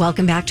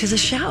 Welcome back to the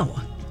show.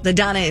 The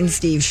Donna and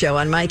Steve Show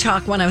on My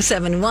Talk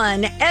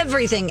 107.1.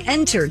 Everything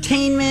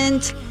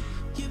Entertainment.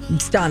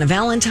 It's Donna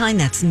Valentine.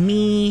 That's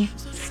me.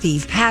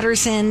 Steve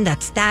Patterson.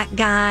 That's that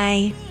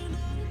guy.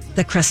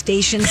 The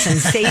crustacean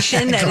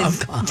sensation. That is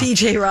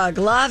TJ Rock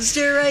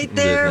Lobster right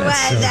there. A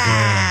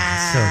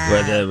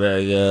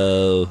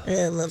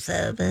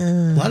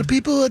lot of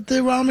people at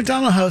the Ronald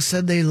McDonald House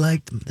said they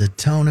liked the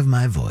tone of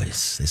my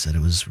voice. They said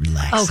it was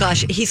relaxing. Oh,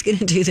 gosh. He's going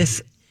to do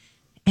this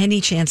any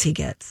chance he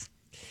gets.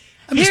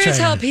 Here's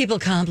how people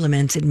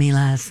complimented me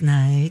last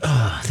night.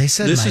 They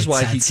said this is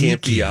why he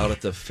can't be out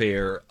at the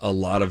fair a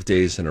lot of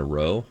days in a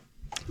row.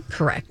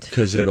 Correct.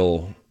 Because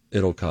it'll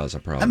cause a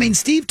problem. I mean,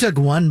 Steve took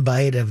one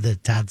bite of the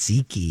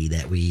tzatziki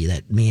that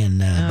me and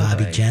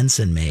Bobby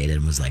Jensen made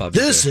and was like,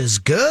 "This is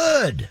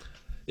good."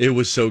 It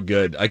was so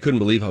good. I couldn't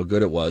believe how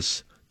good it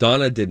was.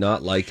 Donna did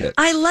not like it.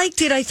 I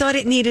liked it. I thought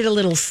it needed a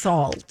little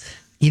salt.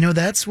 You know,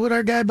 that's what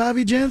our guy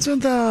Bobby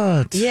Jensen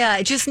thought. Yeah,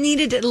 it just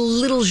needed a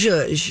little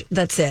zhuzh.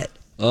 That's it.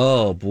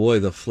 Oh boy,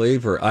 the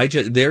flavor!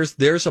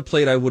 There's a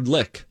plate I would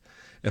lick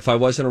if I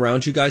wasn't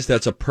around you guys.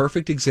 That's a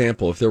perfect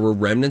example. If there were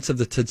remnants of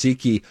the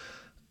tzatziki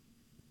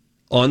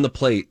on the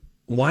plate,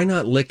 why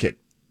not lick it?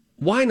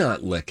 Why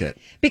not lick it?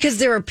 Because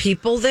there are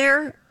people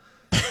there.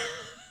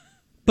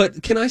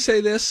 But can I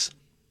say this?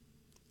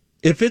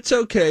 If it's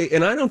okay,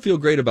 and I don't feel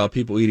great about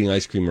people eating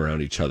ice cream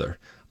around each other.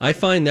 I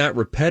find that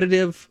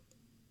repetitive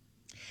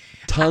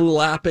tongue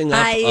lapping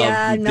up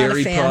of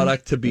dairy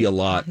product to be a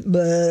lot.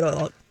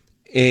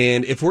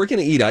 And if we're going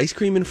to eat ice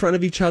cream in front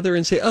of each other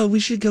and say, oh, we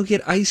should go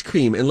get ice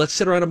cream, and let's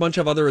sit around a bunch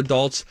of other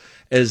adults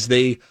as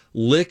they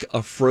lick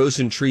a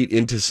frozen treat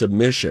into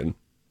submission,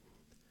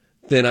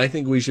 then I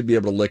think we should be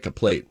able to lick a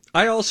plate.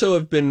 I also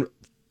have been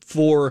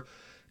for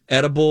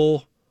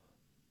edible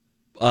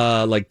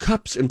like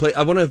cups and plate.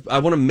 I want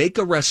to make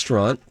a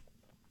restaurant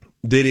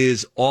that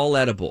is all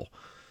edible.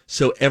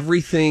 So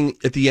everything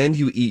at the end,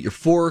 you eat your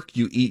fork,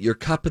 you eat your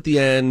cup at the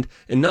end,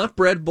 and not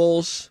bread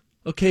bowls.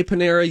 Okay,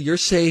 Panera, you're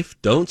safe.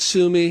 Don't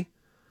sue me.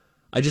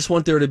 I just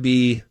want there to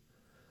be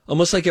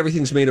almost like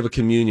everything's made of a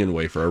communion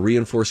wafer, a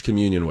reinforced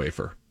communion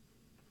wafer.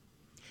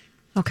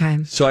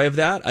 Okay. So I have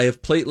that. I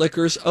have plate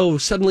lickers. Oh,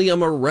 suddenly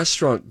I'm a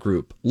restaurant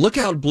group.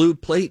 Lookout Blue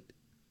Plate.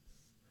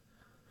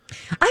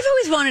 I've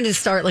always wanted to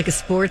start like a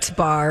sports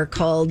bar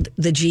called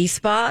the G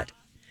Spot.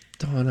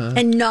 Donna.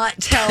 And not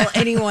tell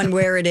anyone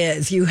where it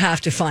is. You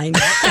have to find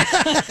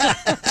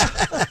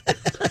it.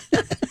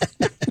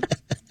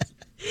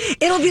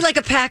 It'll be like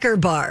a Packer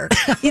bar,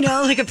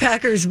 like a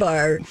Packers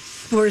bar,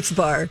 sports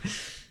bar.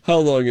 How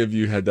long have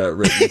you had that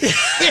written?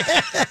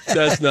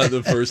 That's not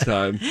the first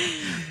time.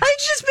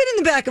 It's just been in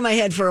the back of my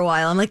head for a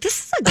while. I'm like,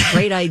 this is a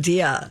great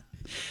idea.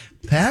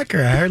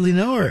 Packer, I hardly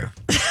know her.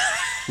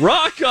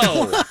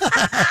 Rocco!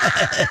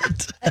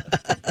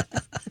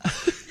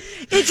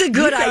 It's a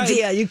good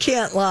idea. You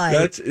can't lie.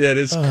 That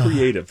is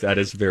creative. That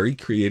is very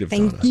creative.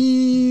 Thank Donna.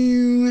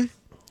 you.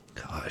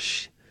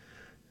 Gosh.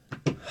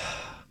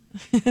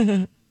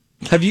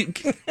 Have you?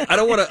 I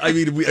don't want to. I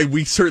mean,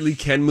 we certainly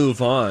can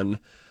move on,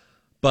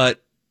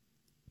 but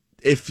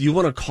if you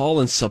want to call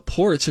and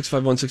support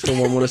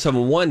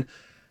 651-641-1071,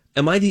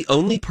 am I the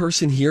only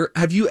person here?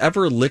 Have you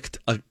ever licked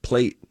a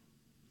plate?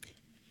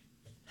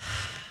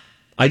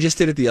 I just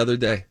did it the other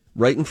day,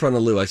 right in front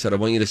of Lou. I said, I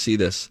want you to see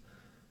this.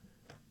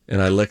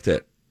 And I licked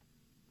it.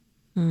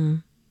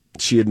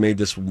 She had made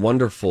this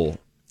wonderful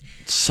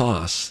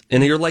sauce.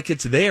 And you're like,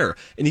 it's there.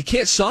 And you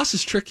can't, sauce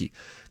is tricky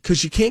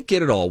because you can't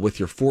get it all with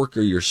your fork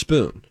or your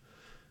spoon.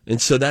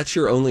 And so that's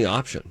your only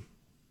option.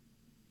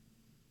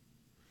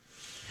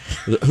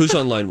 Who's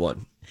on line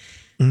one?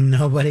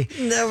 Nobody.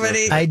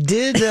 I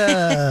did.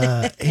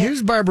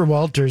 Here's Barbara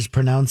Walters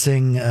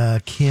pronouncing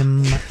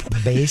Kim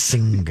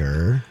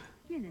Basinger.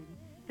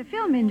 The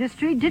film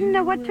industry didn't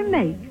know what to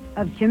make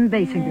of Kim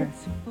Basinger.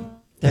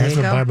 That's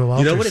what Barbara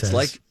Walters You know what says. it's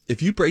like?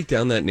 If you break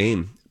down that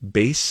name,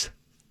 bass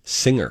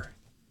singer.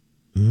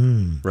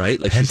 Right?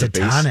 Like she's a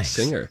bass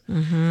singer.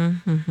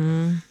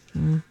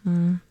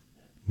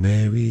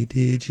 Mary,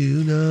 did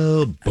you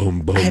know?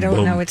 Boom, boom, I don't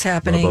boom. know what's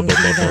happening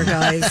either,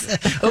 guys.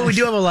 Oh, we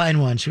do have a line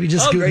one. Should we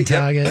just Guten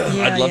Tag it?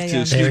 I'd love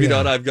to. Excuse me,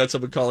 Donna. I've got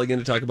someone calling in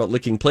to talk about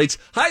licking plates.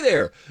 Hi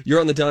there. You're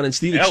on the Don and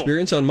Steve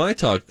Experience on My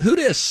Talk. Who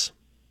dis?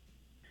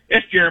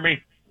 It's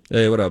Jeremy.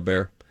 Hey, what up,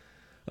 Bear?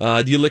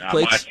 Do you lick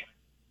plates? Much.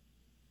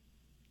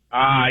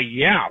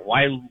 Yeah.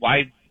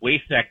 Why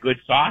waste that good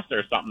sauce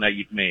or something that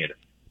you've made?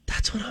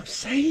 That's what I'm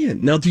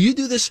saying. Now, do you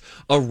do this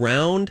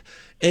around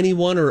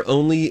anyone or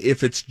only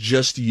if it's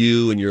just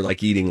you and you're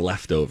like eating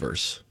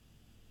leftovers?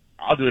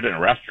 I'll do it in a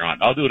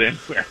restaurant. I'll do it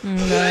anywhere.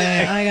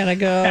 I gotta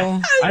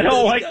go. I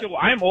don't like to.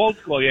 I'm old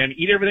school, and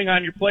eat everything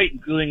on your plate,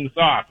 including the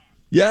sauce.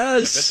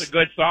 Yes. If it's a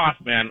good sauce,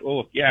 man.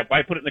 Oh, yeah.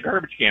 Why put it in the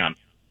garbage can?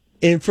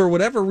 And for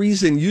whatever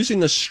reason,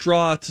 using a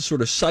straw to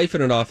sort of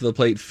siphon it off of the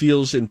plate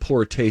feels in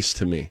poor taste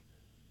to me.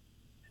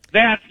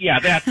 That's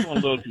going a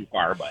little too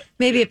far, but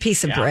maybe a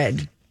piece of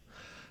bread.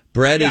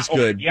 Bread is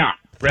good. Yeah,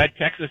 bread,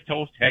 Texas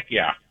toast, heck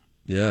yeah.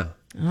 Yeah.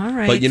 All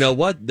right. But you know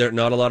what?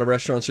 Not a lot of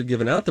restaurants are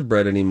giving out the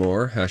bread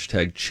anymore.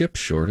 # chip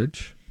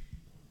shortage.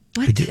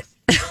 What?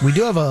 We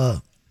do have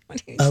a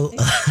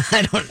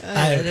I don't.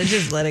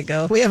 Just let it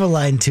go. We have a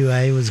line too.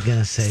 I was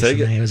gonna say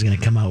something. It was gonna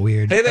come out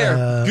weird. Hey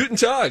there, Guten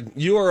Tag.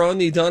 You are on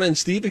the Donna and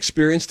Steve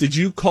Experience. Did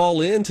you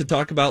call in to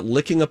talk about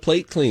licking a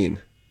plate clean?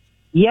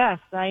 Yes,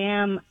 I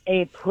am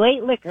a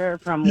plate licker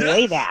from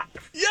way back.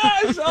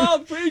 Yes!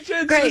 Oh, preach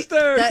it,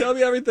 sister! Tell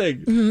me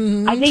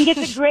everything. I think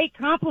it's a great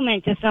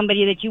compliment to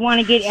somebody that you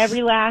want to get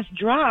every last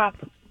drop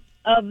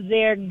of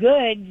their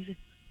goods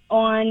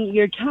on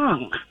your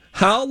tongue.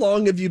 How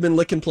long have you been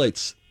licking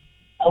plates?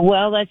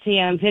 Well, let's see,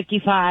 I'm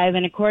 55,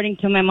 and according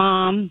to my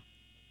mom,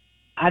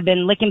 I've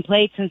been licking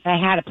plates since I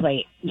had a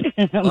plate.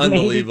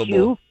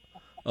 Unbelievable.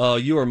 Oh,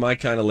 you are my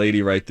kind of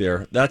lady right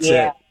there. That's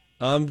it.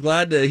 I'm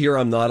glad to hear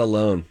I'm not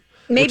alone.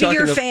 Maybe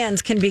your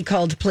fans can be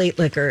called plate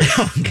lickers.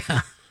 Oh,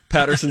 God.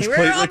 Patterson's We're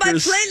plate all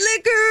lickers. about plate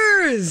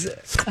lickers.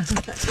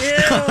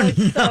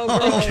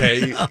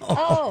 Okay.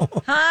 Oh,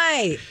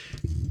 hi.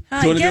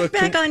 Hi, get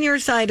back on your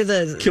side of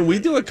the... Can we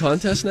do a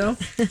contest now?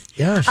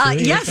 Yeah, sure.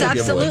 Yes,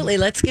 absolutely.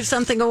 Let's give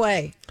something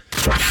away.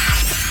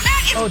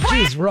 Oh,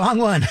 geez, wrong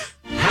one.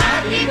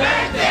 Happy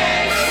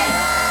birthday!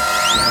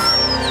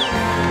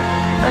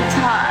 That's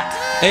hot.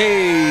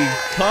 Hey,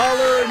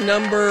 caller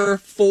number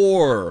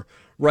 4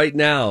 right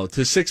now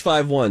to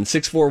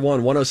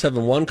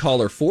 651-641-1071.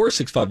 Caller 4,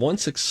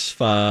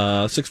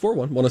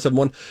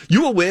 651-641-1071.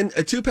 You will win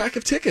a 2-pack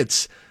of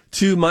tickets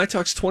to My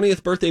Talk's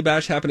 20th birthday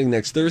bash happening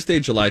next Thursday,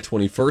 July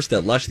 21st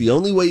at Lush. The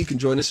only way you can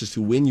join us is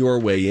to win your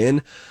way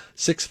in.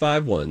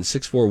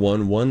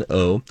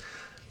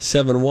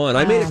 651-641-1071.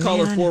 I made a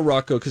caller for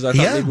Rocco because I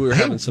thought maybe we were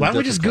having some Why don't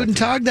we just Guten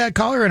Tag that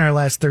caller in our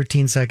last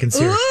 13 seconds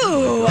here?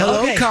 Ooh,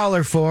 hello, okay.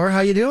 caller 4.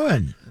 How you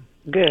doing?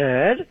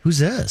 Good. Who's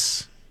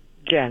this?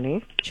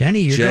 Jenny.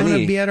 Jenny, you're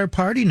going to be at our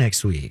party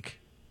next week.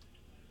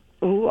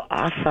 Ooh,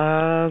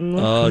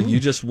 awesome. You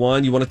just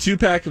won. You won a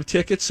 2-pack of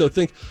tickets. So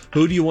think,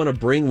 who do you want to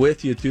bring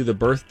with you to the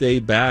birthday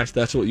bash?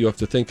 That's what you have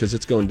to think because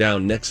it's going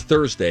down next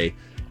Thursday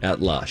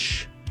at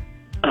Lush.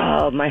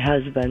 Oh, my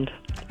husband.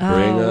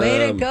 Oh,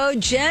 way to go,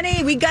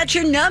 Jenny. We got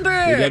your number.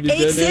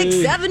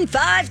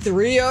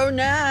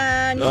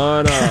 8675309.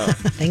 No.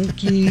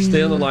 Thank you.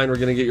 Stay on the line. We're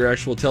going to get your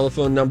actual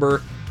telephone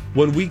number.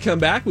 When we come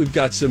back, we've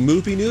got some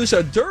movie news,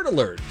 a Dirt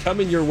Alert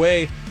coming your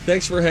way.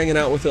 Thanks for hanging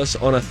out with us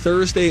on a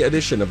Thursday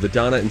edition of the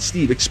Donna and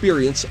Steve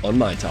Experience on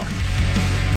My Talk.